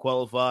 Some would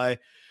qualify,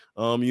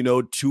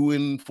 2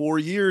 in 4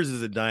 years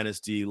as a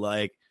dynasty.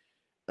 Like,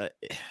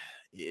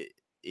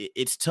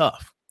 it's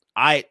tough.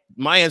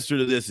 My answer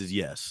to this is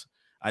yes.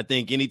 I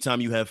think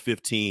anytime you have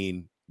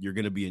 15, you're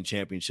going to be in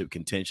championship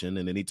contention,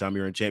 and anytime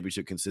you're in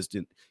championship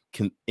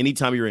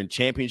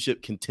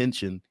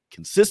contention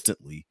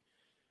consistently,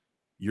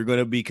 you're going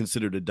to be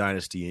considered a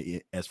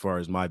dynasty as far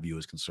as my view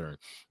is concerned.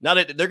 Now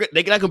that they're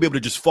not going to be able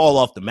to just fall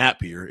off the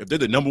map here. If they're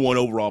the number 1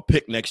 overall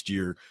pick next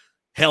year,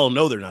 hell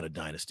no, they're not a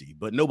dynasty,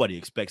 but nobody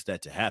expects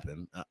that to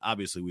happen.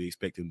 Obviously, we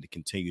expect them to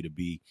continue to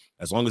be,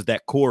 as long as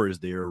that core is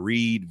there,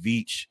 Reed,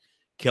 Veach,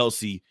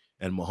 Kelsey,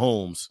 and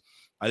Mahomes,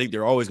 I think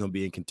they're always going to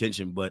be in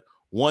contention. But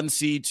 1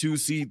 seed, 2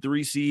 seed,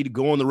 3 seed,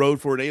 go on the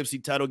road for an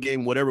AFC title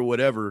game,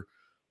 whatever.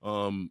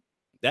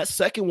 That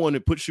second one,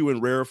 it puts you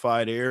in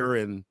rarefied air,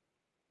 and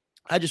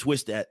I just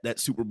wish that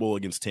Super Bowl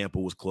against Tampa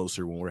was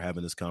closer when we're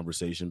having this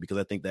conversation, because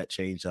I think that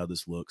changed how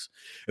this looks.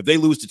 If they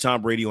lose to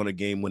Tom Brady on a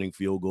game-winning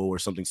field goal or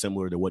something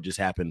similar to what just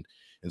happened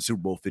in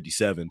Super Bowl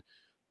 57,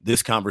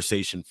 this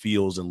conversation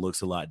feels and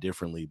looks a lot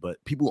differently.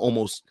 But people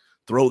almost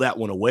throw that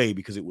one away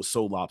because it was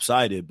so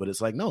lopsided. But it's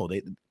like, no,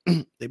 they've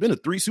been to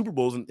 3 Super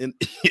Bowls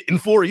in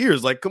 4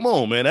 years. Like, come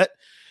on, man.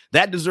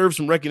 That deserves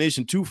some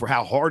recognition, too, for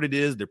how hard it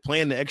is. They're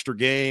playing the extra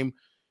game.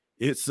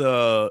 It's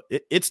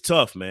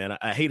tough, man.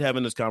 I hate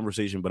having this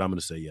conversation, but I'm going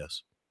to say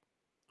yes.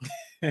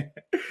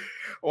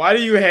 Why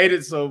do you hate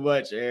it so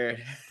much,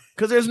 Aaron?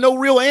 Because there's no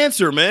real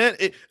answer, man.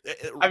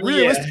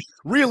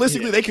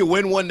 Realistically, they could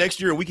win one next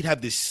year, and we could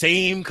have this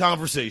same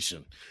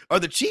conversation. Are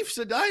the Chiefs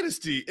a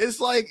dynasty? It's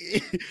like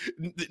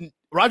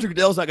Roger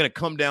Goodell's not going to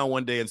come down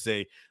one day and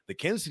say the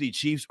Kansas City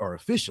Chiefs are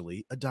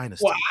officially a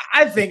dynasty. Well,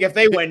 I think if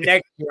they win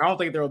next year, I don't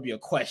think there will be a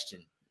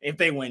question if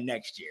they win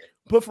next year.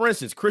 But for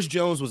instance, Chris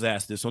Jones was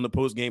asked this on the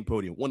post-game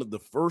podium. One of the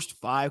first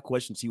 5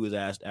 questions he was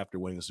asked after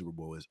winning the Super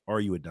Bowl is, are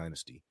you a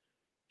dynasty?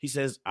 He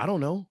says, I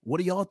don't know. What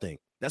do y'all think?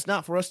 That's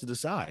not for us to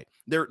decide.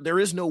 There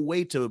is no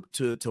way to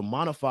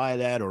modify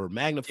that or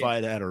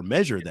magnify that or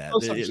measure that.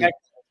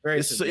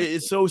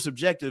 It's so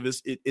subjective.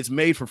 It's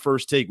made for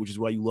First Take, which is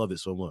why you love it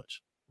so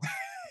much.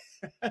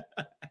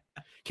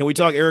 Can we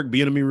talk Eric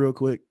Bieniemy real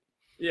quick?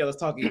 Yeah, let's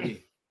talk EB.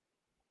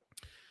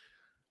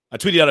 I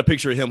tweeted out a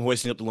picture of him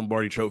hoisting up the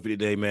Lombardi Trophy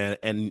today, man,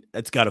 and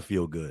it's got to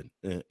feel good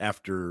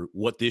after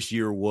what this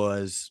year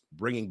was,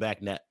 bringing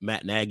back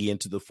Matt Nagy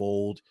into the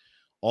fold,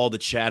 all the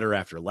chatter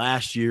after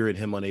last year and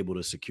him unable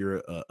to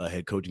secure a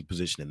head coaching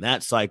position in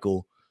that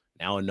cycle.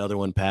 Now another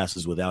one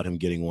passes without him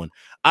getting one.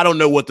 I don't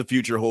know what the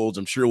future holds.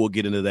 I'm sure we'll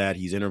get into that.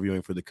 He's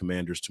interviewing for the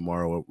Commanders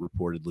tomorrow,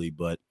 reportedly,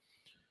 but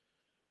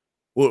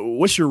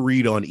what's your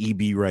read on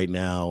EB right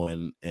now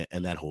and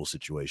that whole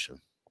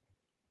situation?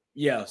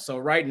 Yeah, so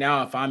right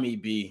now, if I'm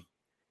EB,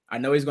 I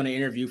know he's going to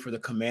interview for the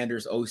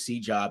Commanders OC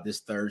job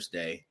this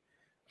Thursday.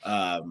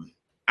 I'm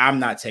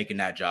not taking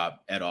that job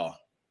at all.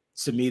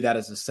 To me, that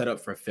is a setup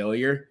for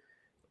failure.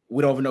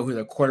 We don't even know who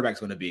the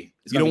quarterback's going to be.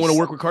 You don't want to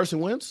work with Carson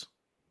Wentz?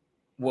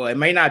 Well, it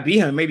may not be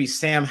him. It may be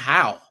Sam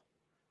Howell.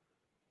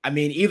 I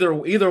mean, either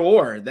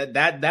or.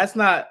 That's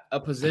not a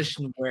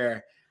position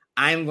where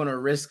I'm going to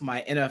risk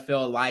my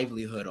NFL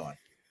livelihood on.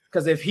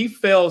 Because if he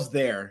fails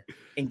there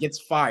and gets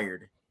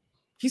fired,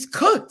 he's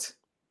cooked.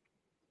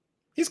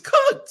 He's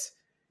cooked.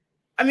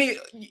 I mean,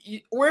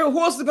 who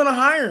else is going to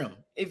hire him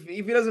if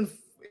he doesn't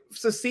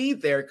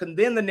succeed there? Because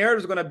then the narrative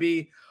is going to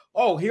be,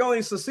 oh, he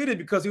only succeeded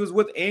because he was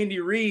with Andy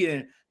Reid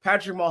and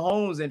Patrick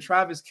Mahomes and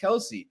Travis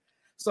Kelce.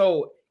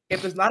 So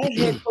if it's not a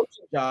head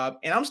coaching job,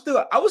 and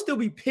I would still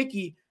be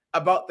picky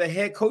about the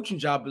head coaching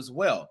job as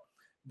well.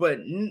 But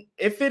even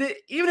if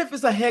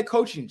it's a head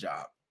coaching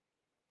job,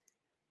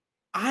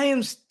 I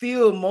am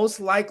still most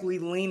likely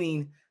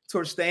leaning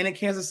towards staying in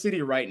Kansas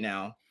City right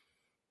now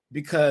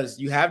because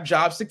you have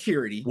job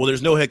security. Well,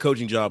 there's no head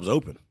coaching jobs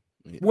open.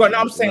 Well, no,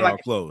 I'm saying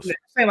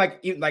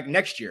like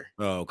next year.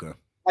 Oh, okay.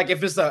 Like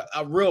if it's a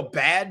real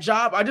bad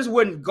job, I just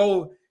wouldn't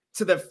go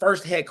to the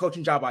first head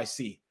coaching job I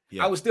see.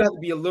 Yeah. I would still have to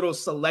be a little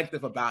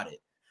selective about it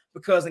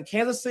because in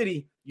Kansas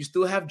City, you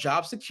still have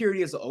job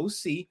security as an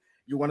OC.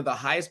 You're one of the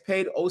highest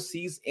paid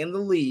OCs in the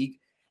league.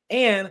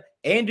 And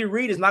Andy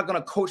Reid is not going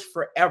to coach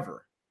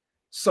forever.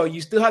 So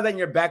you still have that in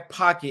your back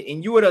pocket.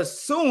 And you would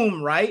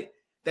assume, right,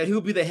 that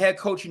he'll be the head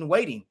coach in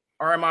waiting.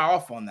 Or am I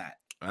off on that?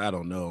 I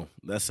don't know.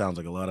 That sounds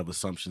like a lot of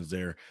assumptions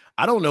there.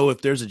 I don't know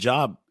if there's a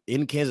job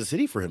in Kansas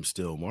City for him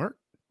still, Mark.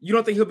 You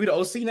don't think he'll be the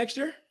OC next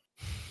year?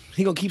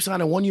 He going to keep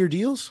signing one-year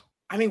deals?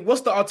 I mean,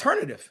 what's the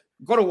alternative?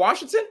 Go to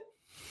Washington?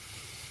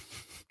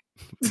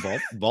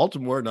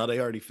 Baltimore? No, they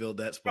already filled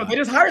that spot. No, they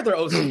just hired their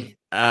OC.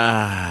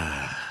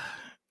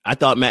 I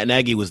thought Matt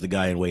Nagy was the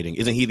guy in waiting.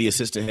 Isn't he the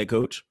assistant head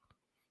coach?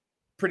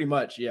 Pretty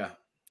much, yeah.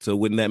 So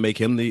wouldn't that make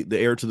him the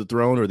heir to the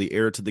throne or the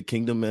heir to the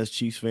kingdom, as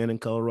Chiefs fan in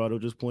Colorado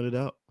just pointed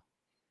out?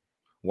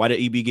 Why did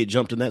EB get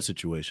jumped in that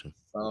situation?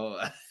 So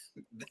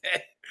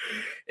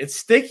it's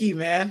sticky,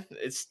 man.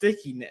 It's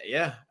sticky.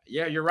 Yeah,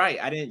 you're right.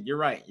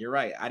 You're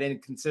right. I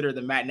didn't consider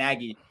the Matt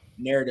Nagy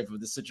narrative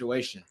of the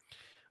situation.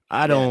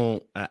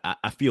 I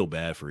feel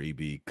bad for EB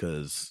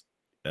because,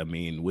 I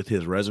mean, with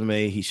his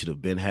resume, he should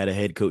have had a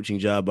head coaching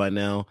job by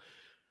now.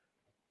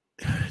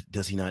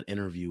 Does he not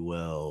interview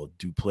well?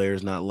 Do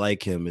players not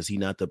like him? Is he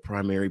not the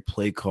primary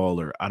play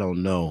caller? I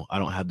don't know. I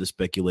don't have the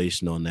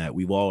speculation on that.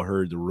 We've all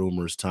heard the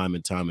rumors time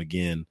and time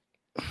again.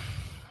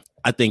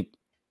 I think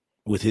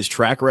with his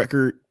track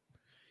record,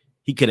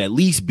 he could at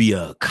least be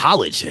a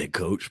college head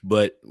coach,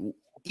 but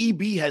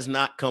EB has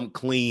not come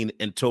clean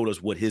and told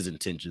us what his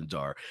intentions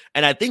are.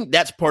 And I think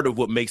that's part of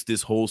what makes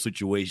this whole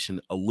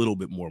situation a little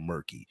bit more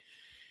murky.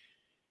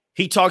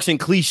 He talks in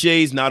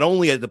cliches, not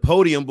only at the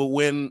podium, but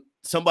when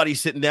somebody's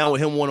sitting down with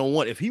him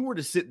one-on-one. If he were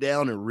to sit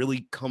down and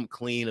really come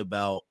clean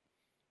about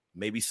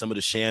maybe some of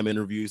the sham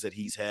interviews that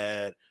he's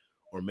had,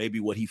 or maybe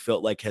what he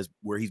felt like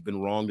where he's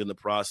been wronged in the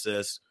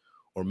process,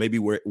 or maybe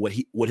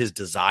what his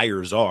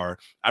desires are.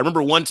 I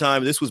remember one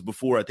time, this was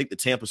before, I think, the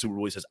Tampa Super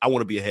Bowl, he says, I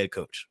want to be a head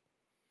coach.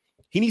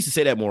 He needs to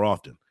say that more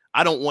often.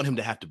 I don't want him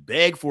to have to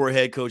beg for a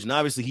head coach, and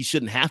obviously he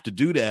shouldn't have to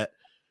do that.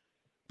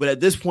 But at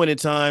this point in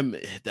time,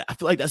 I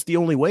feel like that's the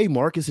only way,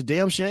 Mark. It's a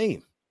damn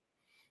shame.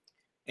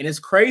 And it's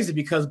crazy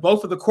because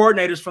both of the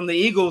coordinators from the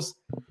Eagles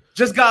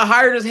just got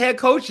hired as head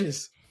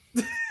coaches.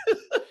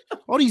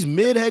 All these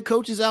mid-head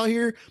coaches out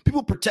here,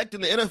 people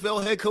protecting the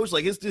NFL head coach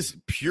like it's this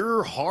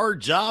pure hard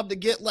job to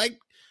get. Like,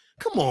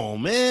 come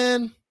on,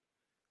 man.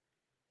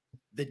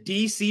 The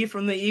DC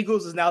from the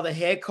Eagles is now the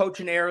head coach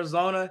in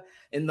Arizona,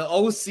 and the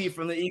OC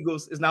from the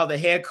Eagles is now the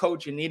head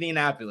coach in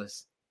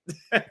Indianapolis.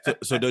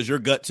 So does your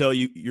gut tell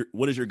you?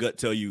 What does your gut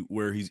tell you?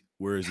 Where is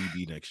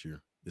EB next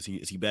year? Is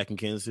he back in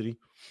Kansas City?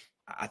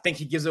 I think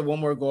he gives it one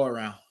more go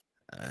around.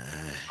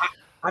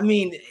 I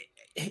mean,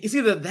 it's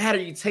either that or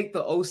you take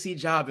the OC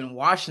job in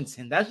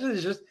Washington. That's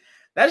just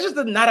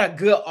not a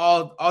good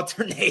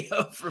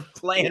alternative for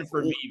playing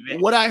for me,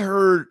 man. What I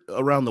heard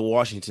around the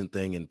Washington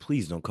thing, and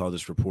please don't call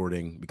this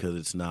reporting because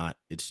it's not.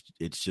 It's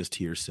just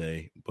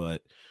hearsay.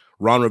 But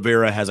Ron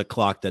Rivera has a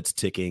clock that's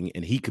ticking,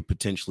 and he could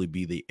potentially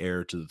be the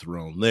heir to the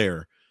throne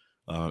there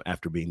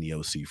after being the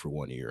OC for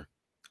 1 year.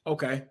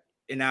 Okay,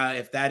 and now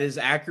if that is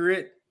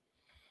accurate,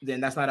 then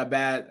that's not a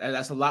bad.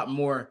 That's a lot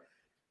more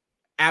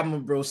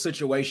admirable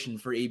situation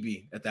for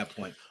EB at that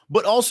point.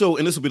 But also,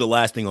 and this will be the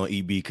last thing on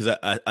EB, because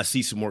I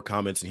see some more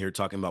comments in here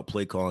talking about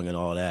play calling and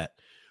all that.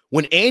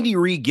 When Andy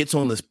Reid gets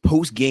on this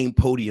post-game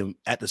podium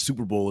at the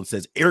Super Bowl and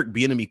says Eric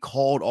Bieniemy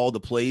called all the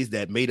plays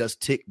that made us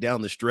tick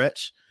down the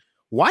stretch,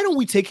 why don't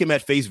we take him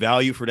at face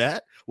value for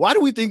that? Why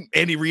do we think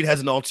Andy Reid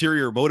has an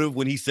ulterior motive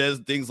when he says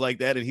things like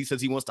that and he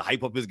says he wants to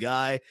hype up his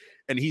guy?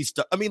 And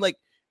I mean, like,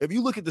 if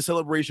you look at the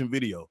celebration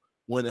video,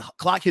 when the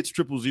clock hits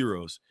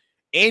 000,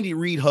 Andy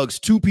Reid hugs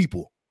two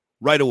people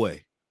right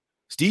away,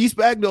 Steve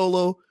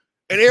Spagnuolo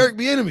and Eric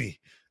Bieniemy.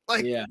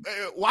 Like, yeah.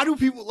 Why do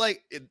people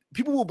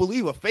people will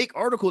believe a fake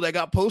article that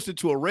got posted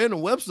to a random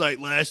website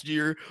last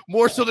year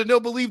more so than they'll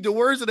believe the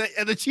words of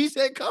the Chiefs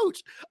head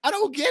coach? I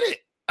don't get it.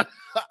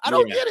 I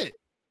don't get it.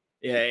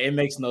 Yeah, it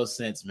makes no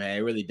sense, man.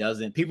 It really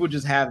doesn't. People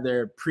just have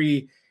their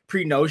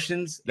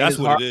pre-notions. That's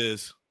what it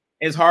is.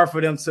 It's hard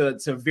for them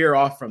to veer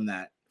off from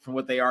that, from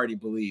what they already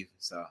believe.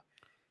 So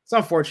it's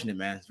unfortunate,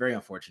 man. It's very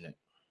unfortunate.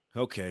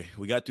 Okay,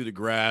 we got through the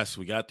grass.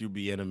 We got through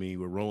Bieniemy.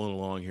 We're rolling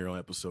along here on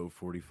episode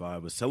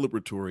 45, a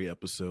celebratory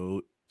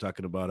episode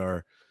talking about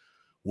our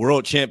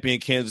world champion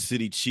Kansas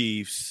City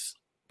Chiefs.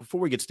 Before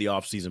we get to the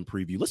offseason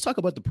preview, let's talk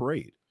about the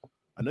parade.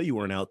 I know you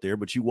weren't out there,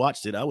 but you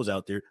watched it. I was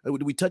out there.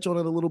 Did we touch on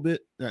it a little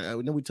bit? I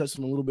know we touched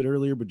on it a little bit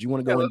earlier, but do you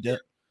want to go in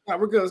depth? Yeah,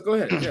 we're good. Let's go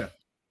ahead. Yeah.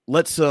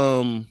 Let's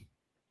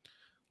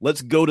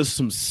go to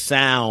some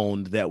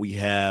sound that we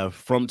have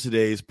from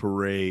today's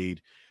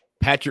parade.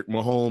 Patrick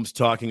Mahomes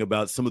talking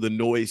about some of the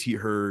noise he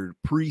heard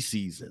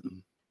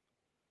preseason.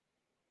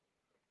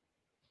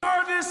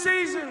 This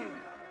season,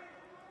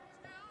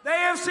 the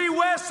AFC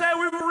West said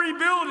we were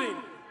rebuilding.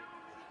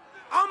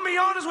 I'm gonna be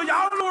honest with you,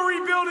 I don't know what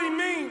rebuilding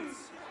means.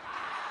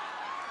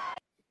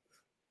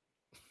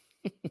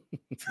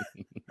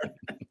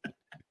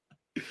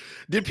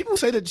 Did people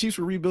say that the Chiefs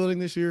were rebuilding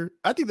this year?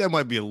 I think that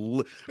might be a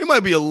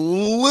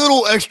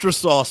little extra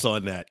sauce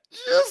on that,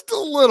 just a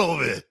little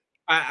bit.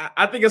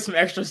 I think it's some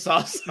extra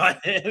sauce on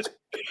it.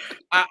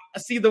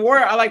 See, the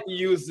word I like to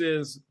use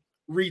is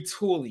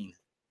retooling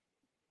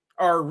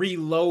or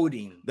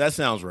reloading. That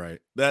sounds right.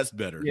 That's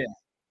better. Yeah.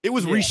 It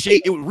was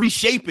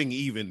reshaping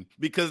even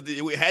because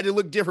it had to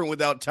look different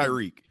without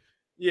Tyreek.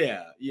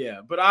 Yeah.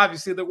 But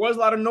obviously there was a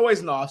lot of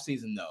noise in the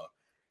offseason, though.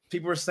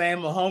 People were saying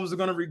Mahomes are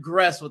going to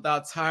regress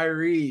without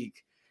Tyreek.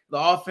 The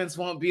offense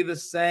won't be the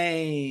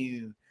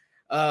same.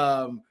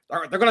 They're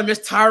going to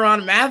miss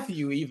Tyrann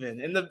Mathieu even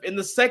in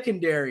the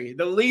secondary.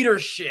 The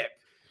leadership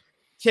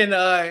can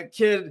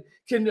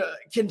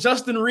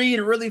Justin Reed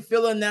really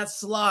fill in that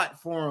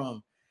slot for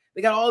him?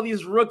 They got all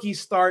these rookies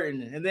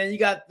starting. And then you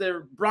got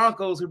the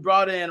Broncos who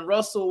brought in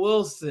Russell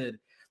Wilson.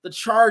 The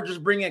Chargers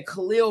bring in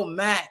Khalil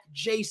Mack,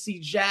 J.C.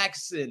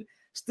 Jackson.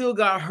 Still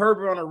got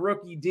Herbert on a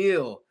rookie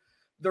deal.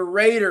 The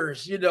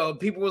Raiders,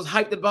 people was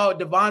hyped about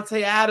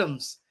Devontae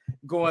Adams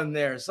going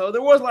there. So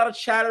there was a lot of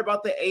chatter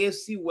about the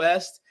AFC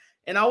West,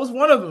 and I was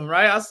one of them,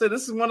 right? I said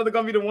this is going to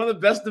be one of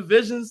the best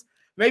divisions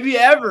maybe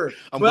ever.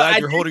 I'm glad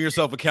you're holding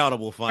yourself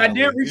accountable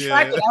finally. I did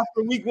retract it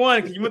after week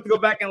 1 because you went to go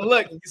back and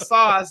look, and you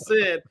saw I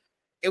said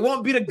it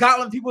won't be the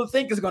gauntlet people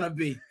think it's going to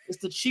be. It's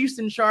the Chiefs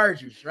and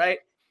Chargers, right?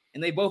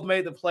 And they both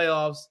made the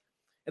playoffs.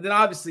 And then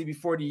obviously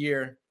before the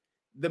year,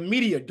 the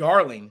media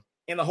darling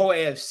in the whole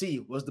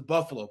AFC was the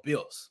Buffalo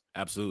Bills.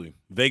 Absolutely.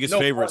 Vegas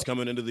favorites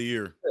coming into the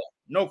year.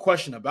 No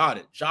question about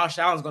it. Josh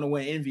Allen's going to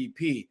win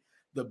MVP.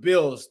 The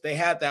Bills, they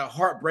had that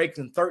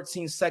heartbreaking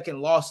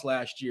 13-second loss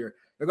last year.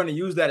 They're going to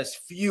use that as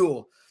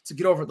fuel to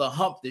get over the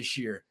hump this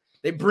year.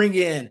 They bring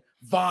in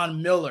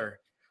Von Miller,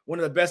 one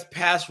of the best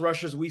pass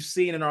rushers we've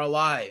seen in our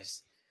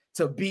lives,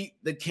 to beat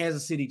the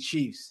Kansas City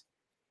Chiefs.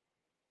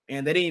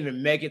 And they didn't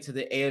even make it to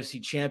the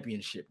AFC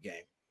Championship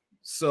game.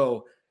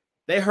 So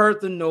they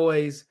heard the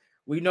noise.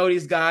 We know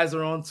these guys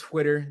are on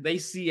Twitter. They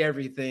see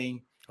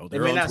everything. Oh,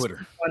 they're on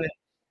Twitter.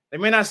 They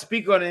may not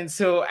speak on it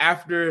until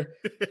after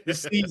the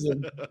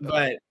season,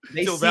 but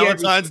they see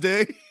Valentine's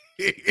Day.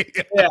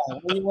 Yeah,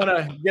 when you want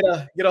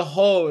to get a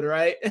hold,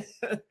 right?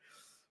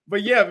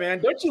 But yeah, man,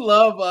 don't you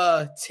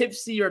love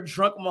tipsy or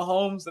drunk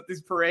Mahomes at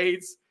these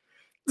parades?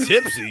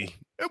 Tipsy?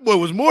 That boy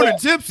was more than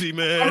tipsy,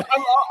 man.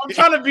 I'm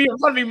trying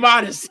to be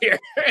modest here.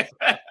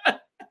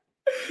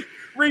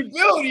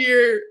 Rebuild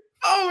year.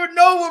 I don't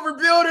know what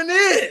rebuilding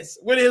is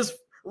with his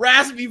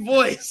raspy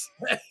voice.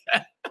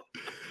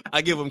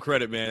 I give him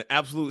credit, man.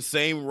 Absolute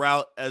same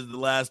route as the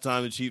last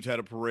time the Chiefs had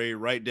a parade,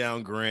 right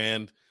down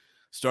Grand.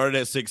 Started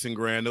at 6 and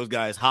Grand. Those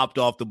guys hopped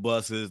off the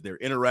buses. They're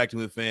interacting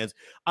with fans.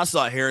 I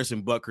saw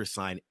Harrison Butker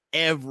sign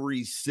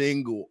every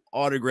single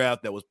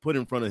autograph that was put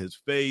in front of his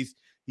face.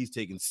 He's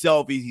taking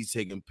selfies. He's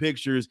taking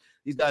pictures.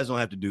 These guys don't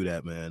have to do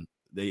that, man.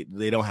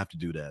 They don't have to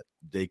do that.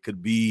 They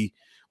could be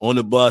on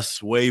the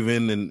bus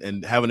waving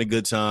and having a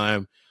good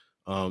time.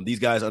 These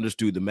guys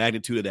understood the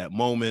magnitude of that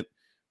moment.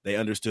 They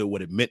understood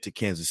what it meant to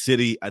Kansas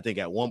City. I think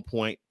at one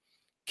point,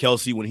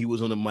 Kelsey, when he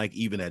was on the mic,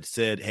 even had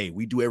said, hey,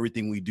 we do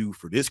everything we do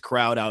for this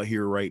crowd out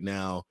here right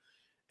now.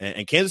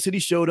 And Kansas City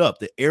showed up.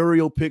 The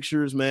aerial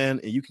pictures, man,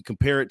 and you can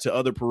compare it to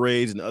other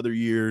parades and other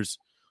years.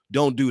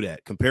 Don't do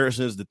that.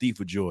 Comparison is the thief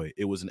of joy.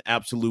 It was an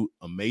absolute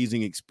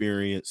amazing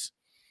experience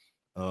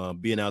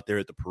being out there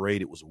at the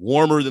parade. It was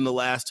warmer than the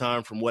last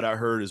time from what I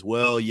heard as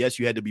well. Yes,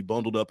 you had to be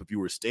bundled up if you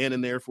were standing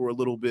there for a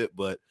little bit,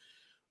 but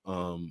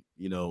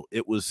it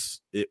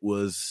was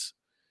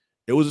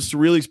a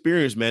surreal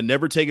experience, man.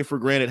 Never take it for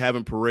granted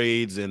having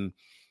parades. And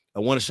I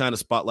want to shine a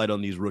spotlight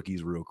on these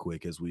rookies real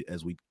quick as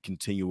we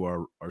continue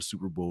our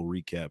Super Bowl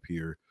recap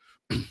here.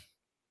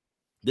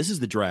 This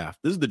is the draft.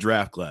 This is the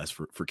draft class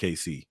for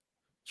KC.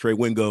 Trey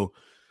Wingo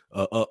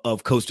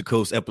of Coast to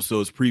Coast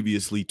episodes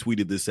previously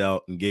tweeted this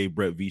out and gave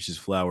Brett Veach his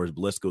flowers,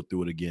 but let's go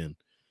through it again.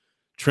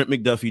 Trent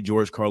McDuffie,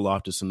 George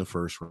Karlaftis in the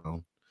first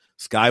round.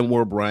 Sky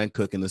Moore, Brian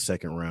Cook in the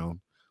second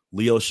round.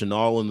 Leo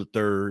Chenal in the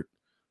third.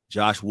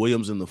 Josh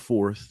Williams in the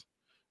fourth.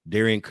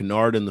 Darian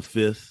Kennard in the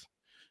fifth.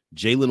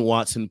 Jalen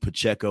Watson,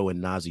 Pacheco,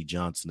 and Najee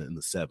Johnson in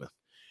the seventh.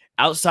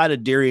 Outside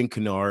of Darian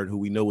Kennard, who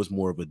we know was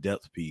more of a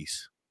depth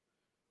piece,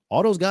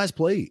 all those guys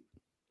played.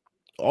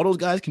 All those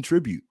guys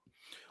contribute.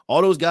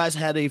 All those guys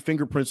had a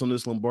fingerprints on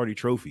this Lombardi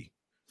trophy.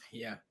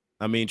 Yeah.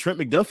 I mean, Trent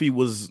McDuffie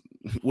was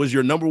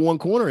your number one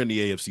corner in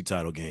the AFC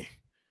title game.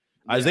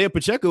 Yeah. Isaiah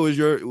Pacheco is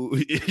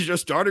your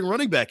starting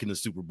running back in the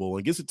Super Bowl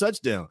and gets a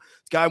touchdown.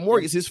 Sky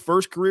Moore gets his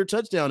first career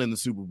touchdown in the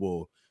Super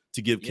Bowl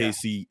to give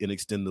KC and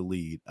extend the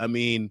lead. I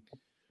mean,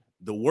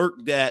 the work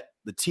that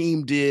the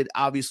team did,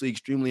 obviously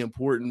extremely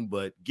important,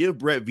 but give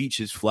Brett Veach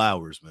his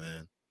flowers,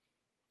 man.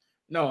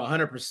 No,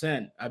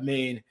 100%. I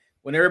mean,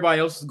 when everybody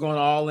else is going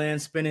all in,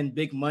 spending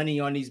big money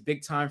on these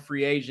big-time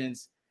free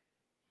agents,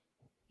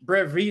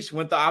 Brett Veach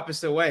went the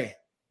opposite way.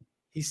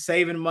 He's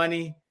saving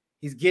money.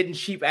 He's getting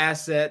cheap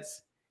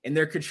assets, and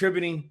they're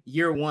contributing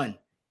year one.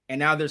 And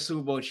now they're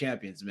Super Bowl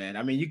champions, man.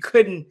 I mean, you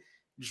couldn't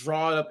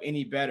draw it up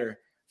any better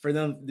for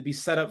them to be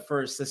set up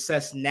for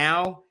success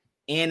now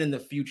and in the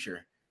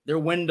future. Their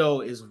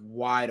window is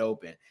wide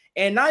open.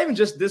 And not even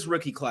just this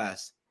rookie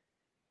class.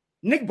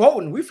 Nick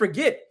Bolton, we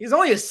forget, he's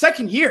only his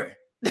second year.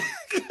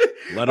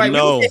 Let him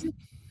know.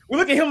 We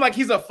look at him like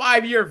he's a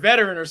 5-year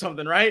veteran or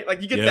something, right?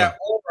 Like you get that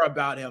aura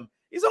about him.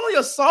 He's only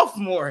a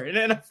sophomore in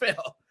the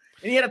NFL.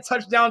 And he had a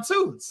touchdown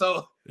too.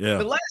 So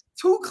the last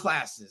two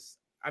classes,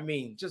 I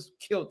mean, just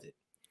killed it.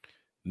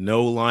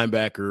 No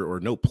linebacker or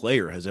no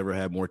player has ever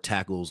had more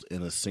tackles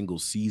in a single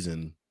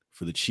season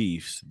for the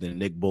Chiefs than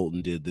Nick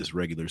Bolton did this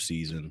regular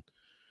season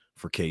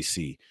for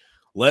KC.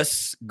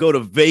 Let's go to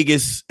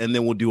Vegas, and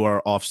then we'll do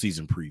our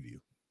off-season preview.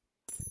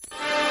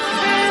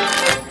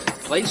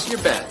 Place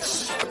your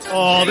bets.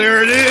 Oh,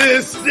 there it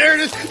is. There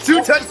it is.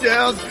 2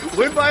 touchdowns.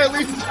 Win by at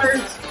least 2.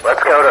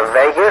 Let's go to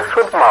Vegas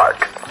with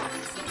Mark.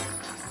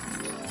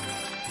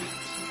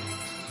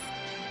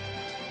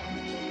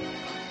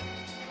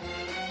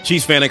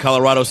 Chiefs fan in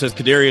Colorado says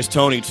Kadarius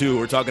Toney, too.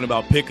 We're talking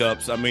about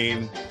pickups. I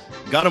mean,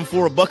 got him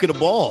for a bucket of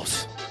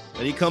balls.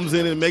 And he comes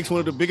in and makes one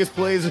of the biggest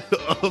plays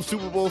of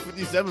Super Bowl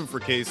 57 for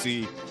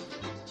KC.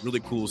 Really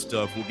cool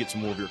stuff. We'll get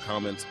some more of your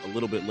comments a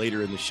little bit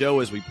later in the show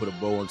as we put a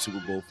bow on Super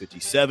Bowl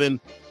 57.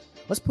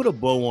 Let's put a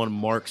bow on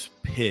Mark's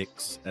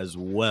picks as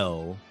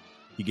well.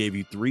 He gave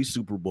you 3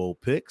 Super Bowl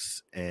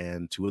picks,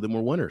 and 2 of them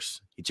were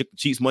winners. He took the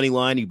Chiefs money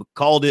line. He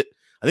called it.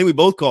 I think we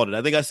both called it.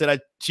 I think I said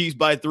Chiefs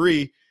by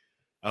 3.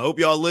 I hope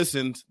y'all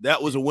listened.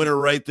 That was a winner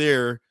right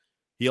there.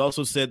 He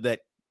also said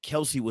that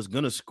Kelsey was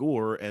going to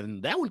score,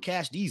 and that one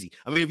cashed easy.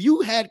 I mean, if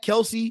you had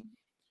Kelsey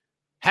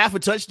half a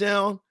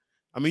touchdown,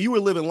 I mean, you were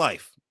living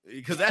life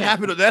because that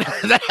happened. That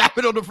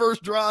happened on the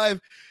first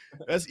drive.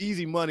 That's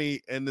easy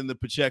money. And then the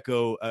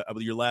Pacheco,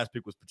 your last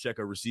pick was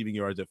Pacheco receiving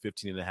yards at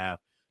 15.5.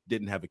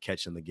 Didn't have a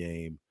catch in the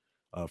game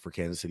for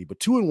Kansas City, but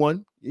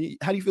 2-1.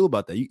 How do you feel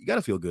about that? You got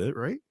to feel good,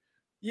 right?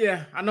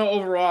 Yeah, I know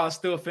overall I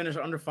still finished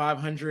under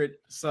 500.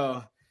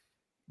 So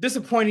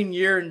disappointing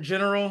year in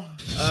general.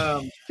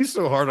 You're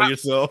so hard on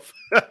yourself.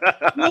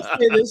 Let's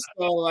say this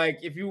though, like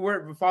if you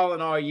weren't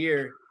following all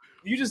year,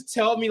 you just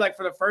tell me like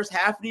for the first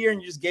half of the year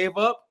and you just gave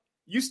up,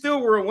 you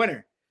still were a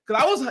winner.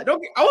 Because I was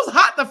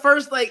hot the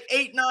first like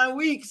 8-9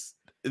 weeks.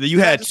 You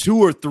had 2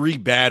 or 3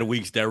 bad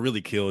weeks that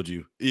really killed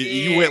you.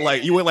 You went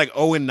like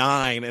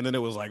 0-9, and then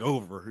it was like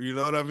over. You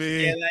know what I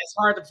mean? Yeah, it's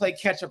hard to play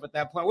catch up at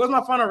that point. What's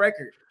my final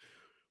record?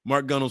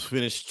 Mark Gunnels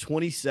finished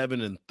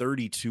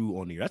 27-32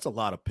 on the year. That's a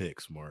lot of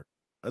picks, Mark.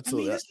 It's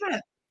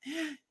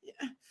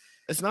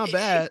not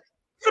bad. It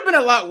could have been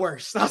a lot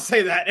worse. I'll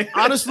say that.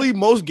 Honestly,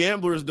 most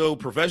gamblers, though,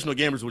 professional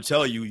gamblers will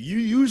tell you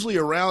usually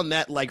around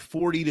that like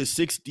 40 to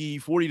 60,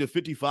 40 to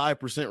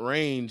 55%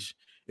 range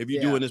if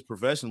you're doing this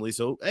professionally.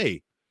 So,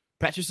 hey,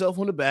 pat yourself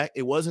on the back.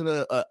 It wasn't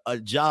a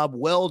job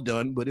well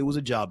done, but it was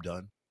a job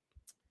done.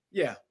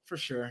 Yeah, for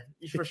sure.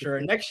 For sure.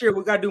 Next year,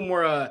 we got to do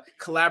more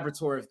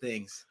collaborative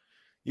things.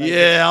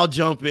 Yeah, I'll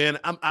jump in.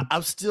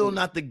 I'm still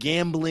not the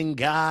gambling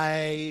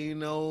guy. You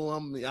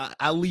know,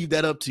 I'll leave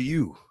that up to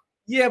you.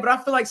 Yeah, but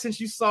I feel like since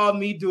you saw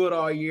me do it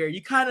all year,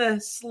 you kind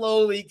of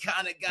slowly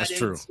got That's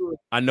into true. it.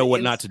 I know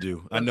what not to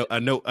do. I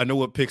know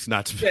what picks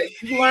not to do. Yeah,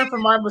 you learn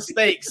from my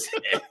mistakes.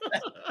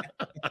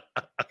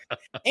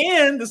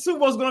 And the Super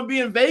Bowl is going to be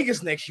in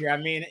Vegas next year. I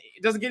mean,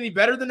 it doesn't get any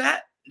better than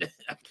that.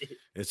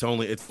 It's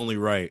only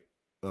right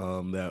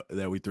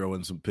that we throw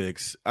in some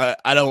picks.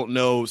 I don't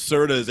know.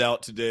 Serta is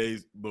out today,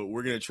 but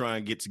we're gonna try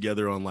and get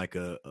together on like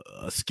a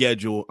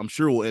schedule. I'm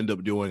sure we'll end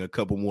up doing a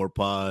couple more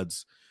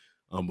pods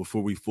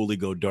before we fully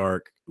go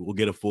dark. We'll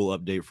get a full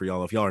update for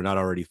y'all. If y'all are not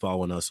already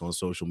following us on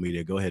social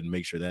media, go ahead and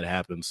make sure that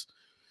happens.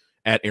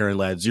 At Aaron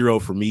Ladd 0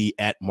 for me,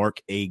 at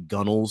Mark A.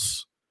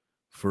 Gunnels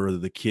for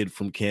the kid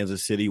from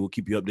Kansas City. We'll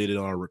keep you updated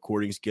on our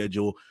recording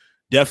schedule.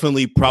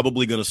 Definitely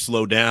probably going to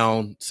slow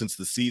down since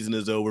the season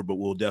is over, but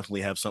we'll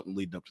definitely have something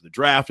leading up to the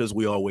draft as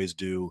we always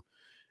do,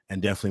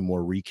 and definitely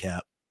more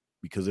recap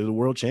because they're the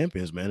world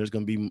champions, man. There's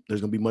going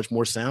to be much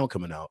more sound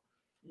coming out.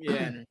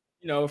 Yeah,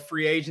 and,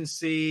 free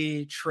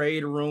agency,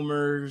 trade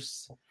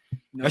rumors.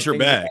 That's your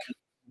bag.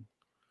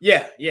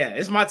 Yeah,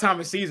 it's my time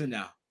of season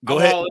now. Go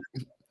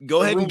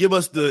ahead and give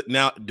us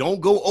now. Don't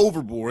go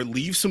overboard.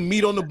 Leave some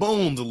meat on the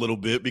bones a little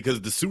bit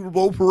because the Super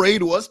Bowl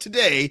parade was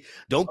today.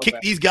 Don't kick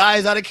these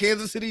guys out of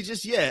Kansas City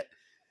just yet.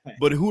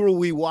 But who are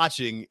we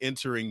watching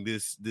entering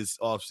this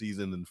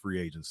offseason and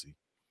free agency?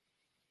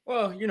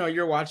 Well,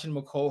 you're watching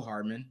McCole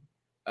Hardman.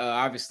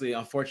 Obviously,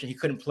 unfortunately, he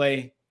couldn't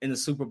play in the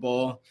Super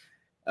Bowl.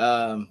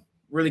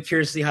 Really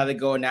curious to see how they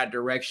go in that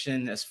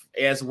direction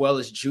as well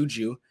as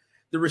Juju.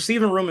 The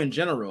receiving room in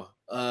general.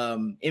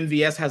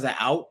 MVS has an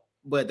out,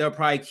 but they'll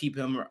probably keep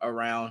him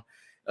around.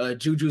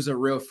 Juju's a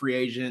real free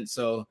agent,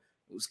 so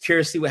I was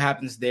curious to see what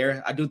happens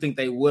there. I do think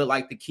they would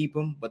like to keep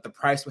him, but the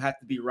price would have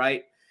to be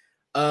right.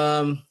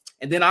 And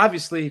then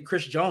obviously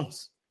Chris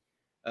Jones.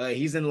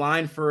 He's in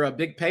line for a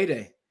big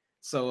payday.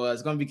 So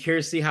it's going to be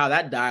curious to see how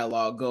that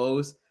dialogue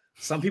goes.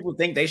 Some people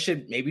think they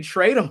should maybe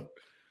trade him.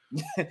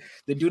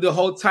 They do the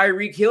whole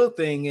Tyreek Hill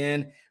thing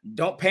and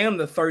don't pay him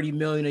the $30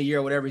 million a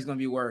year, whatever he's going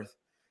to be worth.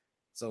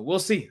 So we'll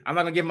see. I'm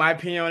not going to give my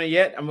opinion on it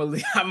yet. I'm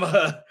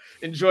gonna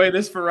enjoy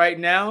this for right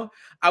now.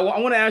 I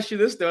want to ask you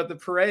this, though, at the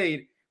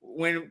parade,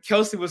 when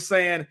Kelsey was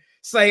saying,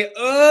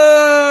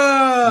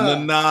 nah.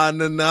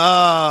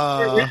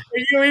 Were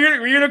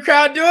you in the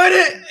crowd doing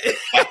it?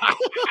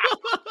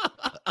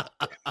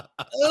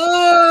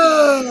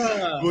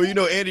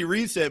 Well, Andy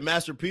Reid said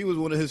Master P was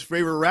one of his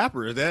favorite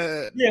rappers.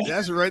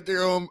 That's right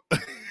there on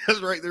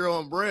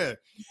brand.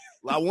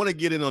 I want to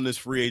get in on this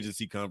free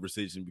agency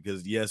conversation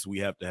because, yes, we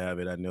have to have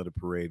it. I know the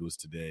parade was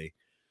today.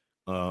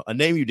 A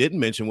name you didn't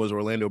mention was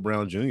Orlando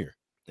Brown Jr.,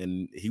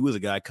 and he was a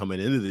guy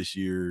coming into this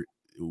year.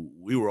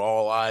 We were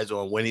all eyes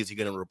on when is he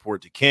going to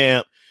report to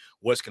camp?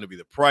 What's going to be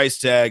the price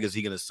tag? Is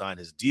he going to sign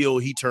his deal?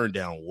 He turned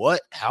down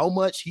what? How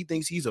much? He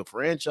thinks he's a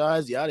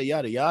franchise, yada,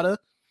 yada, yada.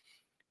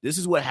 This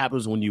is what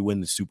happens when you win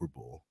the Super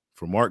Bowl.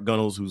 For Mark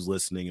Gunnels, who's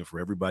listening, and for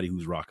everybody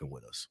who's rocking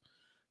with us,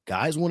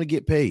 guys want to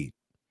get paid.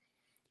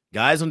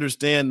 Guys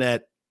understand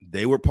that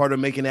they were part of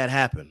making that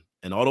happen.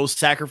 And all those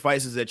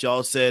sacrifices that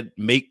y'all said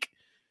make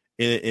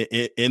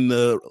in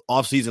the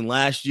offseason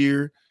last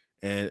year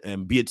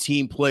and be a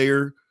team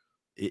player,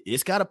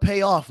 it's got to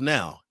pay off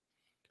now.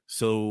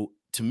 So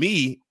to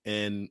me,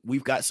 and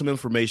we've got some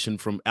information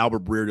from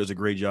Albert Breer, does a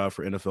great job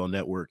for NFL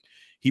Network.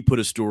 He put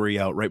a story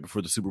out right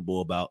before the Super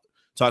Bowl about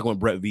talking with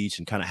Brett Veach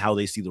and kind of how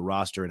they see the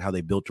roster and how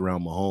they built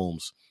around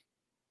Mahomes.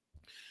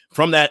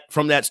 From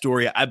that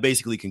story, I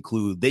basically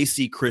conclude they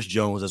see Chris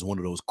Jones as one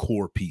of those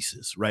core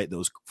pieces, right?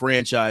 Those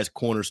franchise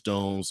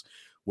cornerstones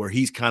where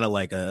he's kind of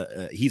like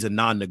he's a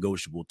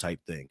non-negotiable type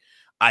thing.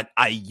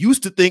 I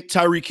used to think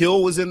Tyreek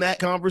Hill was in that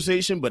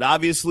conversation, but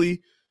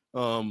obviously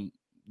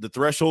the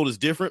threshold is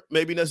different,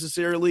 maybe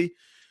necessarily.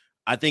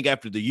 I think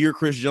after the year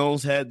Chris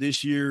Jones had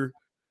this year,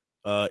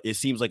 it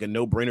seems like a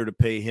no-brainer to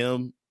pay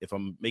him. If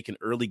I'm making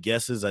early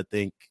guesses, I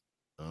think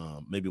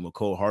maybe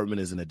McCole Hardman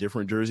is in a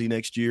different jersey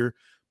next year.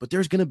 But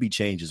there's going to be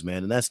changes,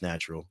 man, and that's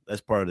natural.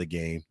 That's part of the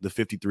game. The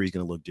 53 is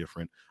going to look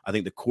different. I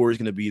think the core is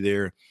going to be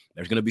there.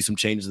 There's going to be some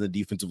changes in the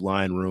defensive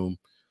line room.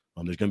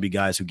 There's going to be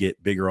guys who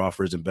get bigger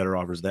offers and better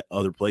offers than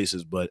other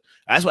places. But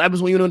that's what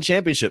happens when you win a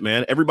championship,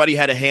 man. Everybody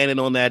had a hand in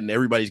on that, and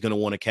everybody's going to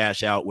want to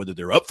cash out whether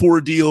they're up for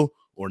a deal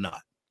or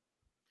not.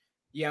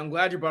 Yeah, I'm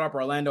glad you brought up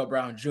Orlando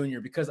Brown Jr.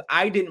 because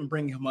I didn't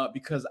bring him up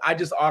because I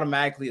just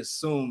automatically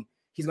assume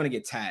he's going to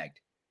get tagged.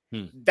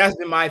 That's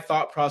been my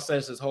thought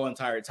process this whole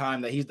entire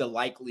time, that he's the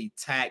likely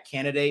tag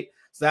candidate.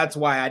 So that's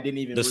why I didn't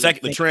even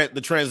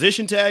the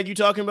transition tag you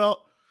talking about,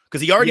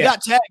 because he already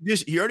got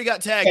tagged. He already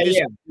got tagged.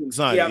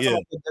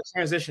 The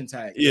transition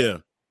tag. Yeah.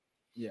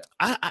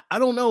 I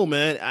don't know,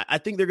 man. I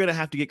think they're gonna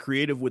have to get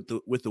creative with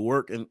the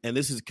work, and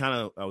this is kind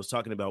of I was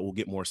talking about. We'll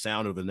get more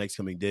sound over the next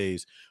coming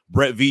days.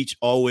 Brett Veach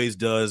always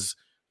does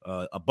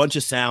a bunch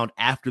of sound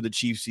after the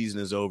Chiefs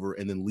season is over,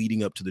 and then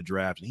leading up to the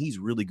draft, and he's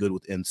really good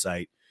with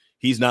insight.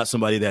 He's not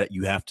somebody that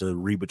you have to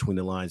read between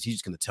the lines. He's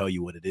just going to tell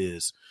you what it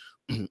is.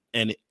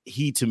 And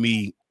he, to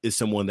me, is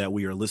someone that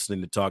we are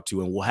listening to talk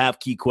to. And we'll have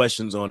key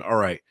questions on, all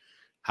right,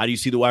 how do you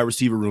see the wide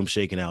receiver room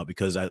shaking out?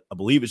 Because I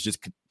believe it's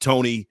just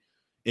Tony,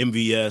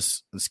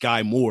 MVS, and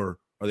Sky Moore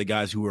are the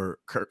guys who are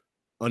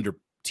under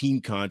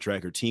team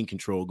contract or team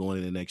control going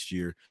into next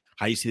year.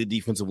 How do you see the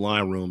defensive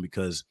line room?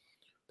 Because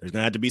there's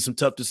going to have to be some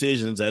tough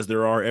decisions, as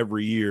there are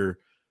every year,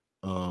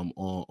 on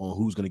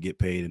who's going to get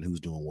paid and who's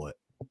doing what.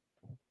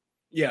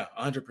 Yeah,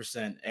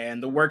 100%.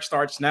 And the work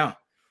starts now.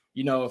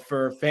 You know,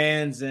 for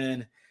fans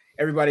and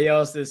everybody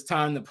else, it's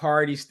time to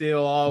party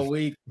still all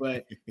week.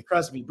 But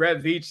trust me,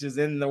 Brett Veach is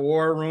in the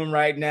war room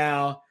right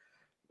now,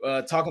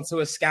 talking to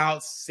his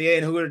scouts,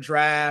 seeing who to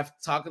draft,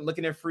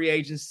 looking at free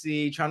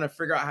agency, trying to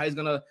figure out how he's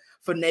going to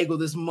finagle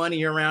this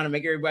money around and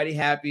make everybody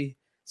happy.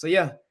 So,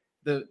 yeah,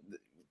 the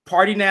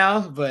party now,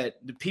 but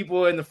the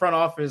people in the front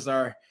office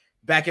are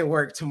back at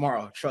work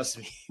tomorrow. Trust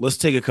me. Let's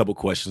take a couple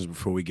questions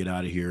before we get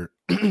out of here.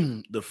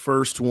 The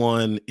first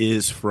one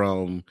is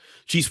from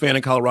Chiefs fan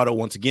in Colorado.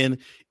 Once again,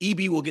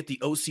 EB will get the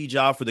OC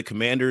job for the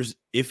Commanders.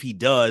 If he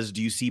does,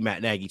 do you see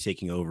Matt Nagy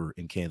taking over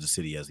in Kansas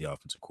City as the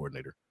offensive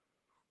coordinator?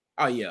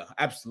 Oh, yeah,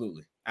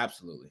 absolutely.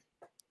 Absolutely.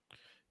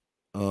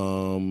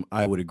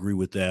 I would agree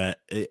with that.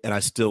 And I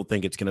still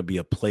think it's going to be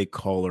a play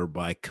caller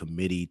by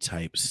committee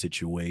type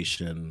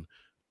situation,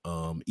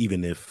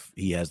 even if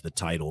he has the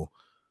title,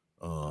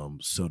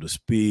 so to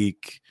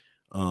speak.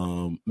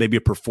 Maybe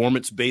a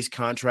performance-based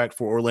contract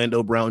for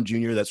Orlando Brown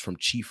Jr. That's from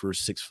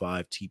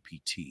Chiefers65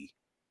 TPT.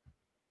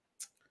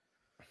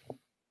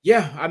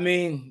 Yeah, I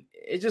mean,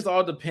 it just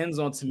all depends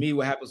on, to me,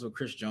 what happens with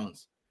Chris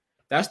Jones.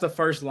 That's the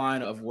first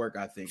line of work,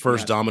 I think.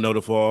 First domino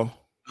to fall.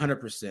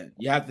 100%.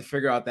 You have to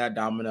figure out that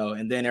domino,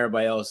 and then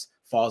everybody else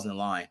falls in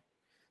line.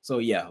 So,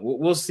 yeah,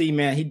 we'll see,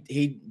 man.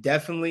 He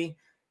definitely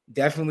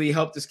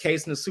helped his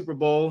case in the Super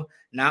Bowl,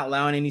 not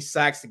allowing any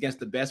sacks against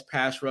the best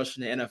pass rush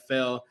in the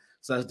NFL.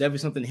 So that's definitely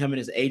something him and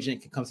his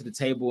agent can come to the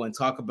table and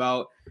talk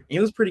about. And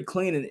he was pretty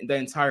clean in the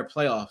entire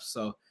playoffs.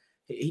 So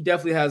he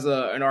definitely has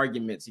an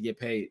argument to get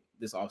paid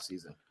this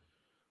offseason.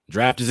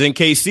 Draft is in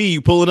KC.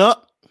 You pulling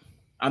up?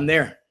 I'm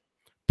there.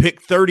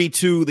 Pick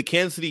 32, the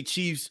Kansas City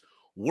Chiefs,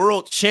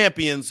 world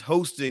champions,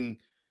 hosting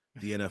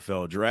the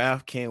NFL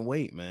draft. Can't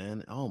wait,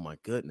 man. Oh, my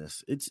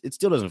goodness. It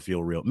still doesn't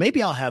feel real.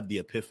 Maybe I'll have the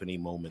epiphany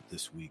moment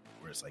this week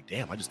where it's like,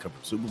 damn, I just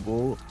covered Super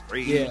Bowl.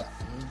 Great. Yeah.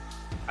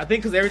 I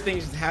think because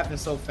everything's just happening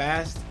so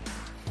fast,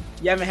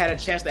 you haven't had a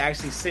chance to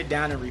actually sit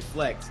down and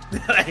reflect.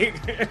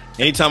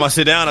 Anytime I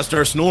sit down, I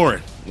start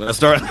snoring. When I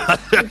start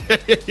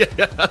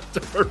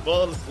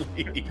falling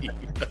asleep.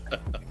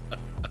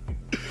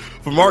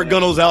 For Mark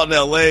Gunnels out in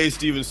L.A.,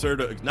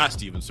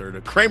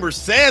 Kramer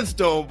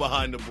Sandstone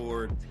behind the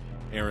board.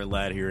 Aaron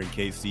Ladd here in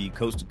KC.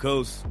 Coast to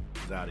Coast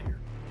is out of here.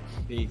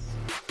 Peace.